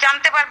খবর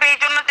জানতে পারবে এই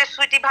জন্য যে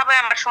সুইটি ভাবে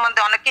আমার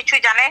সম্বন্ধে অনেক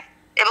কিছুই জানে,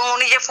 এবং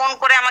উনি যে ফোন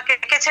করে আমাকে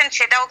রেখেছেন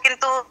সেটাও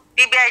কিন্তু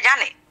পিবিআই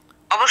জানে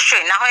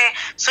অবশ্যই। না হয়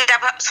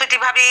সুইটি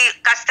ভাবি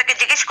কাছ থেকে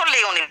জিজ্ঞেস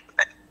করলেই উনি।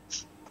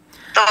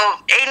 তো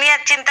এই নিয়ে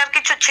চিন্তার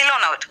কিছু ছিল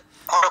না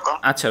ওরকম।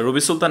 আচ্ছা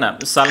রবি সুলতানা,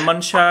 সালমান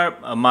শাহ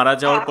মারা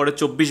যাওয়ার পরে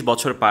 24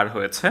 বছর পার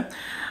হয়েছে।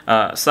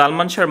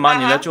 সালমান শাহর মা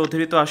নীলা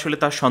চৌধুরী তো আসলে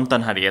তার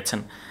সন্তান হারিয়েছেন।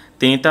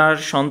 তিনি তার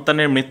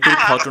সন্তানের মৃত্যুর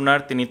ঘটনার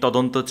তিনি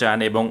তদন্ত চান,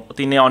 এবং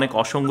তিনি অনেক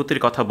অসঙ্গতির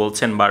কথা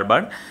বলছেন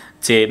বারবার,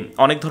 যে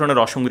অনেক ধরনের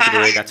অসঙ্গতি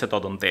রয়ে গেছে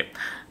তদন্তে।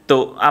 তো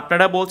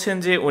আপনারা বলছেন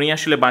যে উনি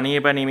আসলে বানিয়ে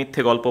বানিয়ে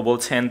মিথ্যে গল্প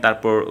বলছেন,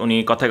 তারপর উনি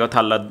কথায় কথা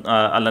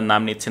আল্লাহর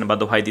নাম নিচ্ছেন বা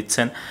দোহাই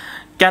দিচ্ছেন।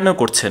 কেন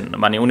করছেন?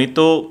 মানে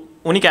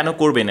উনি কেন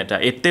করবেন এটা?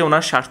 এতে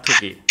ওনার স্বার্থ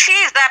কি?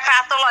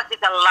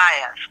 প্যাথোলজিক্যাল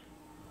লায়ার,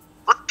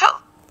 বুঝছো?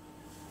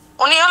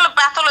 উনি হলো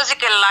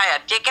প্যাথোলজিক্যাল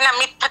লায়ার, যে কিনা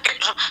মিথ্যাকে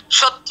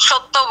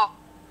সত্য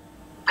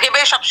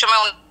ভেবে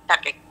সবসময় উনি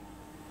থাকে।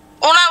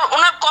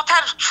 ওনার কথা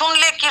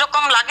শুনলে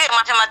কিরকম লাগে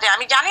মাঝে মাঝে,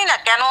 আমি জানি না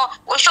কেন।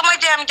 ওই সময়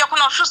যে আমি যখন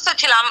অসুস্থ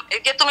ছিলাম,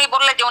 যে তুমি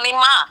বললে যে উনি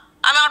মা,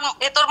 আমার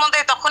ভেতর মধ্যে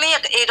তখনই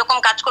এইরকম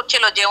কাজ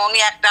করছিল যে উনি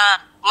একটা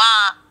মা,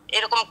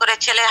 এরকম করে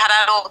ছেলে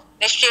হারালো,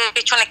 নিশ্চয়ই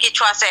পিছনে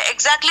কিছু আছে।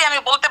 এক্স্যাক্টলি আমি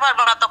বলতে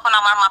পারবো না তখন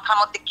আমার মাথার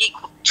মধ্যে কি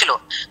ঘুরছিল,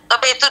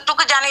 তবে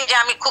এতটুকু জানি যে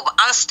আমি খুব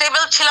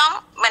আনস্টেবল ছিলাম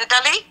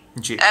মেন্টালি,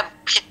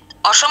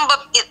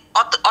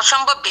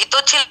 অসম্ভব ভীত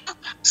ছিলাম,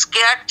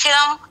 স্কেয়ার্ড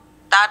ছিলাম।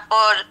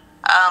 তারপর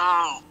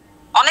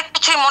অনেক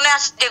কিছুই মনে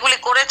আছে যেগুলি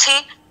করেছি,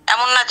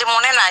 এমন না যে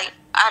মনে নাই।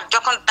 আর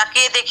যখন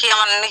তাকিয়ে দেখি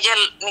আমার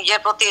নিজের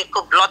প্রতি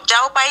খুব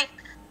লজ্জাও পাই।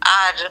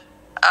 আর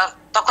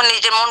তখন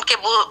নিজের মনকে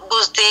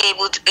বুঝতে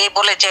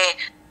বলে যে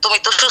তুমি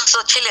তো সুস্থ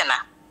ছিলে না,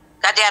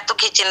 কাজে এত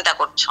কি চিন্তা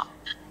করছো।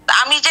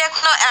 আমি যে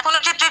এখনো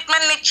যে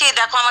ট্রিটমেন্ট নিচ্ছি,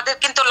 দেখো আমাদের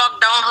কিন্তু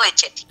লকডাউন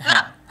হয়েছে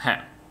না,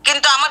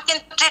 কিন্তু আমার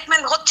কিন্তু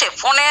ট্রিটমেন্ট হচ্ছে,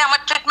 ফোনে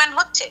আমার ট্রিটমেন্ট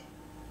হচ্ছে।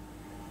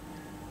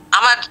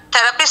 আমার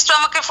থেরাপিস্টও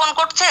আমাকে ফোন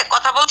করছে,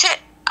 কথা বলছে।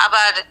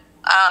 আবার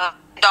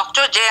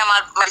ডক্টর যে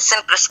আমার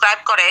মেডিসিন প্রেসক্রাইব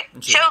করে,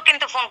 সেও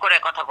কিন্তু ফোন করে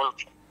কথা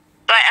বলছে।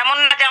 তো এমন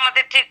না যে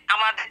আমাদের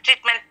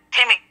ট্রিটমেন্ট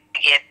থেমে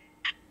গিয়ে।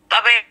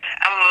 তবে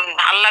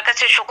আল্লাহর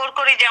কাছে শুকর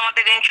করি যে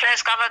আমাদের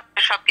ইন্স্যুরেন্স কভার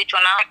সবকিছু,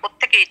 না হয়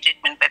কোত্থেকে এই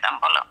ট্রিটমেন্ট পেতাম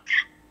বলো।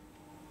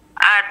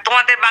 আর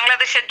তোমাদের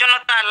বাংলাদেশের জন্য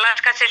তো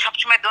আল্লাহর কাছে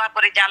সবসময় দোয়া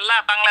করি যে আল্লাহ,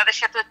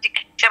 বাংলাদেশে তো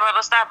চিকিৎসা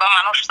ব্যবস্থা বা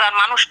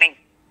মানুষ নেই,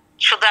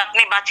 শুধু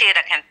আপনি বাঁচিয়ে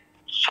রাখেন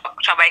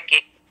সবাইকে,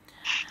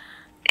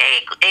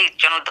 এই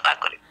জন্য দোয়া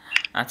করি।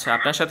 আচ্ছা,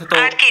 আপনার সাথে তো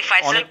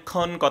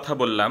অনেকক্ষণ কথা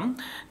বললাম।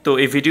 তো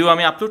এই ভিডিও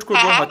আমি আপলোড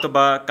করবো হয়তো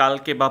বা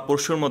কালকে বা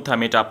পরশুর মধ্যে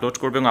আমি এটা আপলোড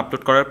করবো, এবং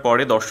আপলোড করার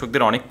পরে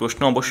দর্শকদের অনেক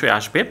প্রশ্ন অবশ্যই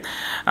আসবে।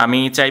 আমি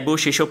চাইবো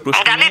সেসব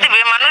প্রশ্ন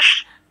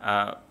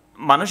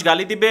মানুষ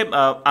গালি দিবে,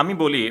 আমি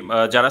বলি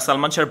যারা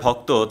সালমান শাহর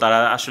ভক্ত তারা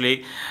আসলে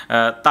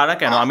তারা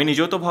কেন, আমি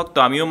নিজেও তো ভক্ত,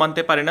 আমিও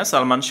মানতে পারি না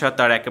সালমান শাহ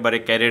তার একেবারে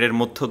ক্যারিয়ারের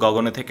মধ্য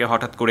গগনে থেকে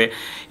হঠাৎ করে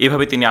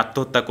এভাবে তিনি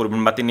আত্মহত্যা করবেন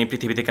বা তিনি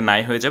পৃথিবী থেকে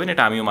নাই হয়ে যাবেন,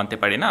 এটা আমিও মানতে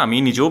পারি না। আমি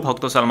নিজেও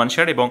ভক্ত সালমান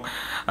শাহর, এবং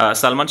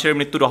সালমান শাহের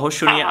মৃত্যুর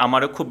রহস্য নিয়ে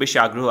আমারও খুব বেশি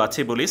আগ্রহ আছে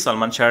বলেই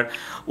সালমান শাহর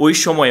ওই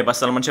সময়ে বা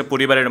সালমান শাহ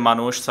পরিবারের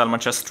মানুষ,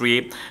 সালমান শাহ স্ত্রী,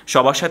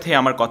 সবার সাথে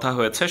আমার কথা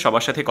হয়েছে,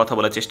 সবার সাথে কথা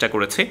বলার চেষ্টা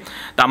করেছি।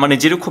 তা আমার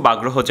নিজেরও খুব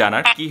আগ্রহ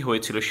জানার কি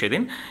হয়েছিল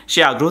সেদিন, সে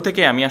আগ্রহ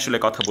থেকে আমি আসলে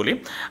কথা বলি।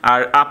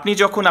 আর আপনি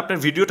যখন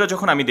আপনার ভিডিওটা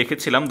যখন আমি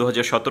দেখেছিলাম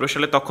 2017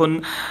 সালে, তখন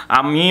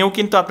আমিও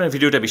কিন্তু আপনার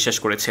ভিডিওটা বিশ্বাস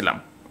করেছিলাম।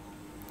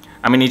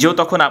 আমি নিজেও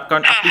তখন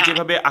কারণ আপনি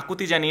যেভাবে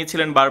আকুতি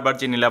জানিয়েছিলেন বারবার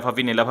যে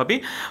নীলাভাবি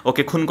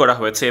ওকে খুন করা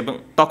হয়েছে, এবং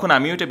তখন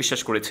আমিও এটা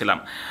বিশ্বাস করেছিলাম।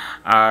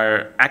 আর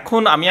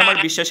এখন আমি আমার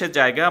বিশ্বাসের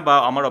জায়গা বা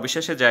আমার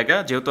অবিশ্বাসের জায়গা,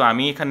 যেহেতু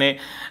আমি এখানে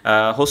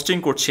হোস্টিং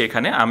করছি,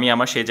 এখানে আমি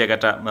আমার সেই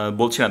জায়গাটা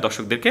বলছি না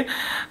দর্শকদেরকে,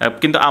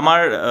 কিন্তু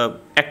আমার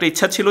একটা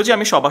ইচ্ছা ছিল যে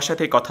আমি সবার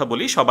সাথে কথা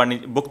বলি, সবার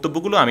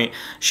বক্তব্যগুলো আমি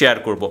শেয়ার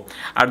করব।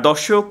 আর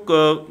দর্শক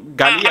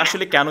গালি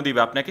আসলে কেন দিবে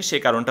আপনাকে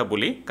সেই কারণটা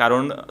বলি,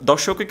 কারণ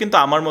দর্শকে কিন্তু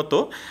আমার মতো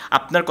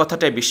আপনার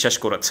কথাটাই বিশ্বাস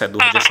করেছে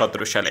 2017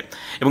 সালে,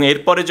 এবং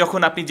এরপরে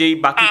যখন আপনি যেই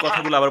বাকি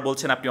কথাগুলো আবার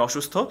বলছেন আপনি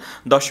অসুস্থ,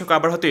 দর্শক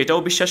আবার হয়তো এটাও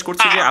বিশ্বাস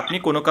করছে যে আপনি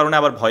কোনো কারণে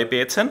আবার ভয়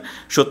পেয়েছেন,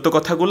 সত্য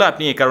কথাগুলো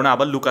আপনি এই কারণে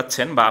আবার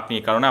লুকাচ্ছেন বা আপনি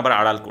এই কারণে আবার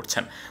আড়াল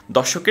করছেন।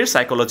 দর্শকের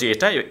সাইকোলজি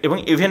এটা, এবং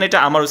ইভেন এটা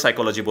আমারও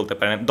সাইকোলজি বলতে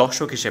পারেন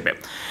দর্শক হিসেবে।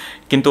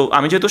 কিন্তু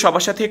আমি যেহেতু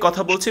সবার সাথেই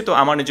কথা বলছি, তো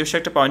আমার নিজস্ব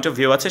একটা পয়েন্ট অফ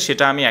ভিউ আছে,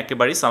 সেটা আমি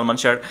একেবারেই সালমান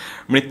শাহর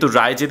মৃত্যুর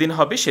রায় যেদিন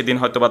হবে সেদিন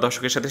হয়তো বা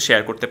দর্শকের সাথে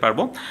শেয়ার করতে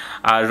পারবো।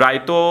 আর রায়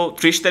তো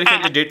 30 তারিখে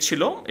একটা ডেট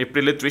ছিল,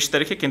 এপ্রিলের 30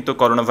 তারিখে, কিন্তু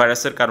করোনা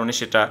ভাইরাসের কারণে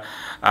সেটা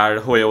আর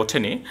হয়ে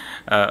ওঠেনি।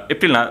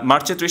 এপ্রিল না,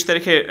 মার্চের 30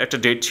 তারিখে একটা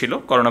ডেট ছিল,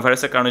 করোনা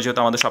ভাইরাসের কারণে যেহেতু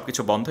আমাদের সব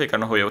কিছু বন্ধ, এই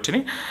কারণে হয়ে ওঠেনি।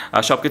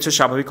 সব কিছু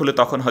স্বাভাবিক হলে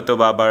তখন হয়তো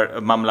বা আবার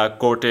মামলা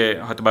কোর্টে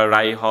হয়তো বা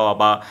রায় হওয়া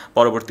বা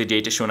পরবর্তী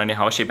ডেটে শুনানি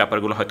হওয়া, সেই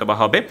ব্যাপারগুলো হয়তো বা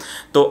হবে।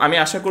 তো আমি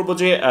আশা করবো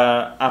যে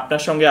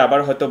আপনার সঙ্গে আবার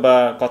হয়তো বা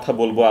কথা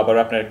বলবো, আবার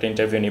আপনার একটা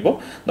ইন্টারভিউ নিব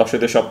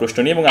দর্শকদের সব প্রশ্ন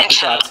নিয়ে, এবং আপনি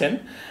তো আছেন,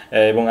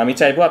 এবং আমি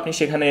চাইবো আপনি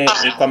সেখানে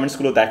এই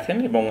কমেন্টসগুলো দেখেন,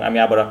 এবং আমি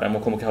আবার আপনার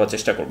মুখোমুখি হওয়ার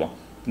চেষ্টা করব।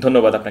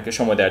 ধন্যবাদ আপনাকে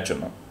সময় দেওয়ার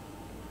জন্য।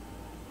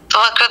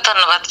 তোমাকে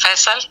ধন্যবাদ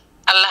ফয়সাল।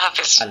 আল্লাহ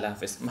হাফেজ। আল্লাহ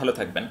হাফেজ, ভালো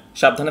থাকবেন,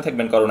 সাবধানে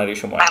থাকবেন করোনার এই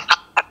সময়।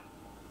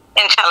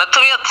 ইনশাআল্লাহ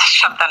তুমিও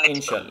সাবধানে থেকো।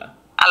 ইনশাআল্লাহ।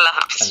 আল্লাহ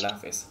হাফেজ। আল্লাহ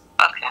হাফেজ।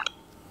 ওকে।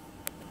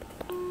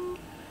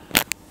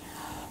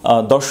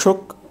 দর্শক,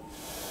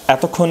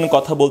 এতক্ষণ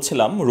কথা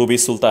বলছিলাম রুবি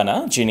সুলতানা,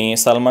 যিনি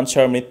সালমান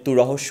শাহর মৃত্যু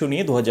রহস্য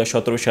নিয়ে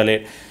 2017 সালের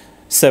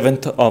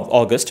 7th of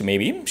August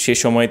মেবি, সে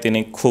সময় তিনি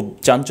খুব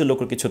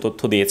চাঞ্চল্যকর কিছু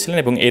তথ্য দিয়েছিলেন,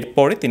 এবং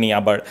এরপরে তিনি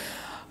আবার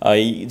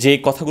এই যে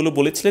কথাগুলো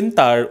বলেছিলেন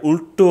তার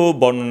উল্টো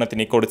বর্ণনা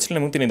তিনি করেছিলেন,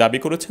 এবং তিনি দাবি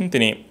করেছেন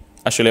তিনি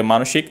আসলে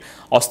মানসিক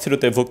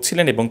অস্থিরতায়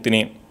ভুগছিলেন, এবং তিনি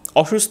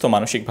অসুস্থ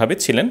মানসিকভাবে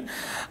ছিলেন,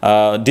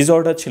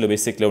 ডিসঅর্ডার ছিল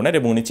বেসিক্যালি ওনার,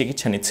 এবং উনি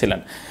চিকিৎসা নিচ্ছিলেন।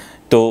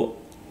 তো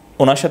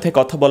ওনার সাথে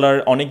কথা বলার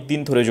অনেক দিন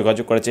ধরে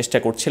যোগাযোগ করার চেষ্টা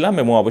করছিলাম,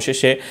 এবং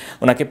অবশেষে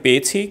ওনাকে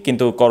পেয়েছি।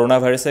 কিন্তু করোনা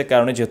ভাইরাসের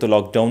কারণে যেহেতু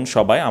লকডাউন,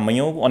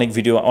 আমিও অনেক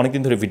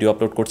দিন ধরে ভিডিও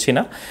আপলোড করছি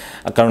না,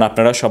 কারণ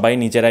আপনারা সবাই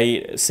নিজেরাই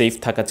সেফ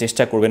থাকার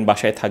চেষ্টা করবেন,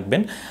 বাসায়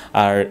থাকবেন।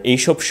 আর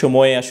এইসব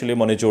সময়ে আসলে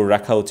মনে জোর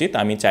রাখা উচিত,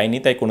 আমি চাইনি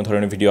তাই কোনো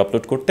ধরনের ভিডিও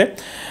আপলোড করতে।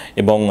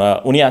 এবং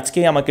উনি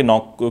আজকেই আমাকে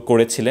নক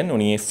করেছিলেন,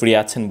 উনি ফ্রি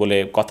আছেন বলে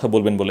কথা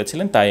বলবেন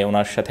বলেছিলেন, তাই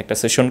ওনার সাথে একটা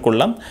সেশন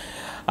করলাম।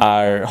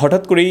 আর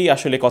হঠাৎ করেই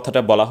আসলে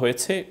কথাটা বলা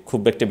হয়েছে,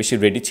 খুব একটা বেশি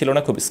রেডি ছিল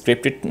না, খুব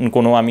স্ক্রিপ্টেড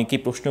কোনো আমি কি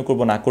প্রশ্ন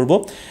করব না করব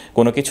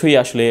কোনো কিছুই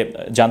আসলে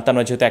জানতাম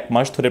না, যেহেতু 1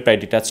 মাস ধরে প্রায়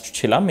ডিটাচড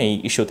ছিলাম এই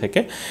ইস্যু থেকে।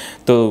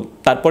 তো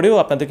তারপরেও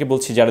আপনাদেরকে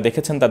বলছি, যারা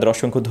দেখেছেন তাদের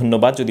অসংখ্য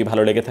ধন্যবাদ। যদি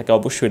ভালো লেগে থাকে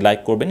অবশ্যই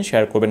লাইক করবেন,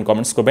 শেয়ার করবেন,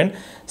 কমেন্টস করবেন,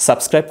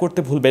 সাবস্ক্রাইব করতে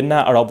ভুলবেন না।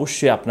 আর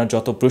অবশ্যই আপনার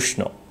যত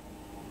প্রশ্ন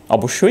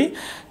অবশ্যই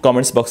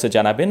কমেন্টস বক্সে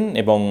জানাবেন,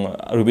 এবং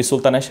রুবি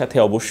সুলতানের সাথে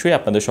অবশ্যই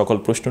আপনাদের সকল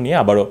প্রশ্ন নিয়ে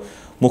আবারও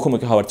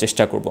মুখোমুখি হওয়ার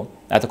চেষ্টা করব।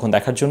 এতক্ষণ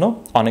দেখার জন্য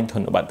অনেক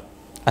ধন্যবাদ।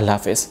 আল্লাহ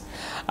হাফেজ।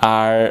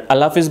 আর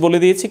আল্লাহ হাফেজ বলে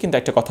দিয়েছি, কিন্তু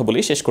একটা কথা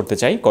বলেই শেষ করতে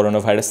চাই, করোনা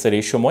ভাইরাসের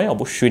এই সময়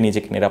অবশ্যই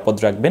নিজেকে নিরাপদ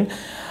রাখবেন,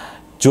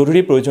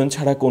 জরুরি প্রয়োজন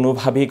ছাড়া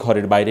কোনোভাবেই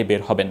ঘরের বাইরে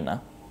বের হবেন না।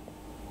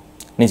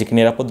 নিজেকে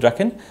নিরাপদ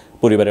রাখেন,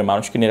 পরিবারের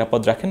মানুষকে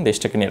নিরাপদ রাখেন,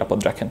 দেশটাকে নিরাপদ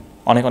রাখেন।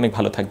 অনেক অনেক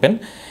ভালো থাকবেন,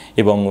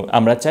 এবং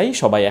আমরা চাই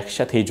সবাই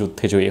একসাথে এই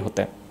যুদ্ধে জয়ী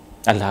হতে।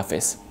 আল্লাহ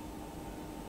হাফেজ।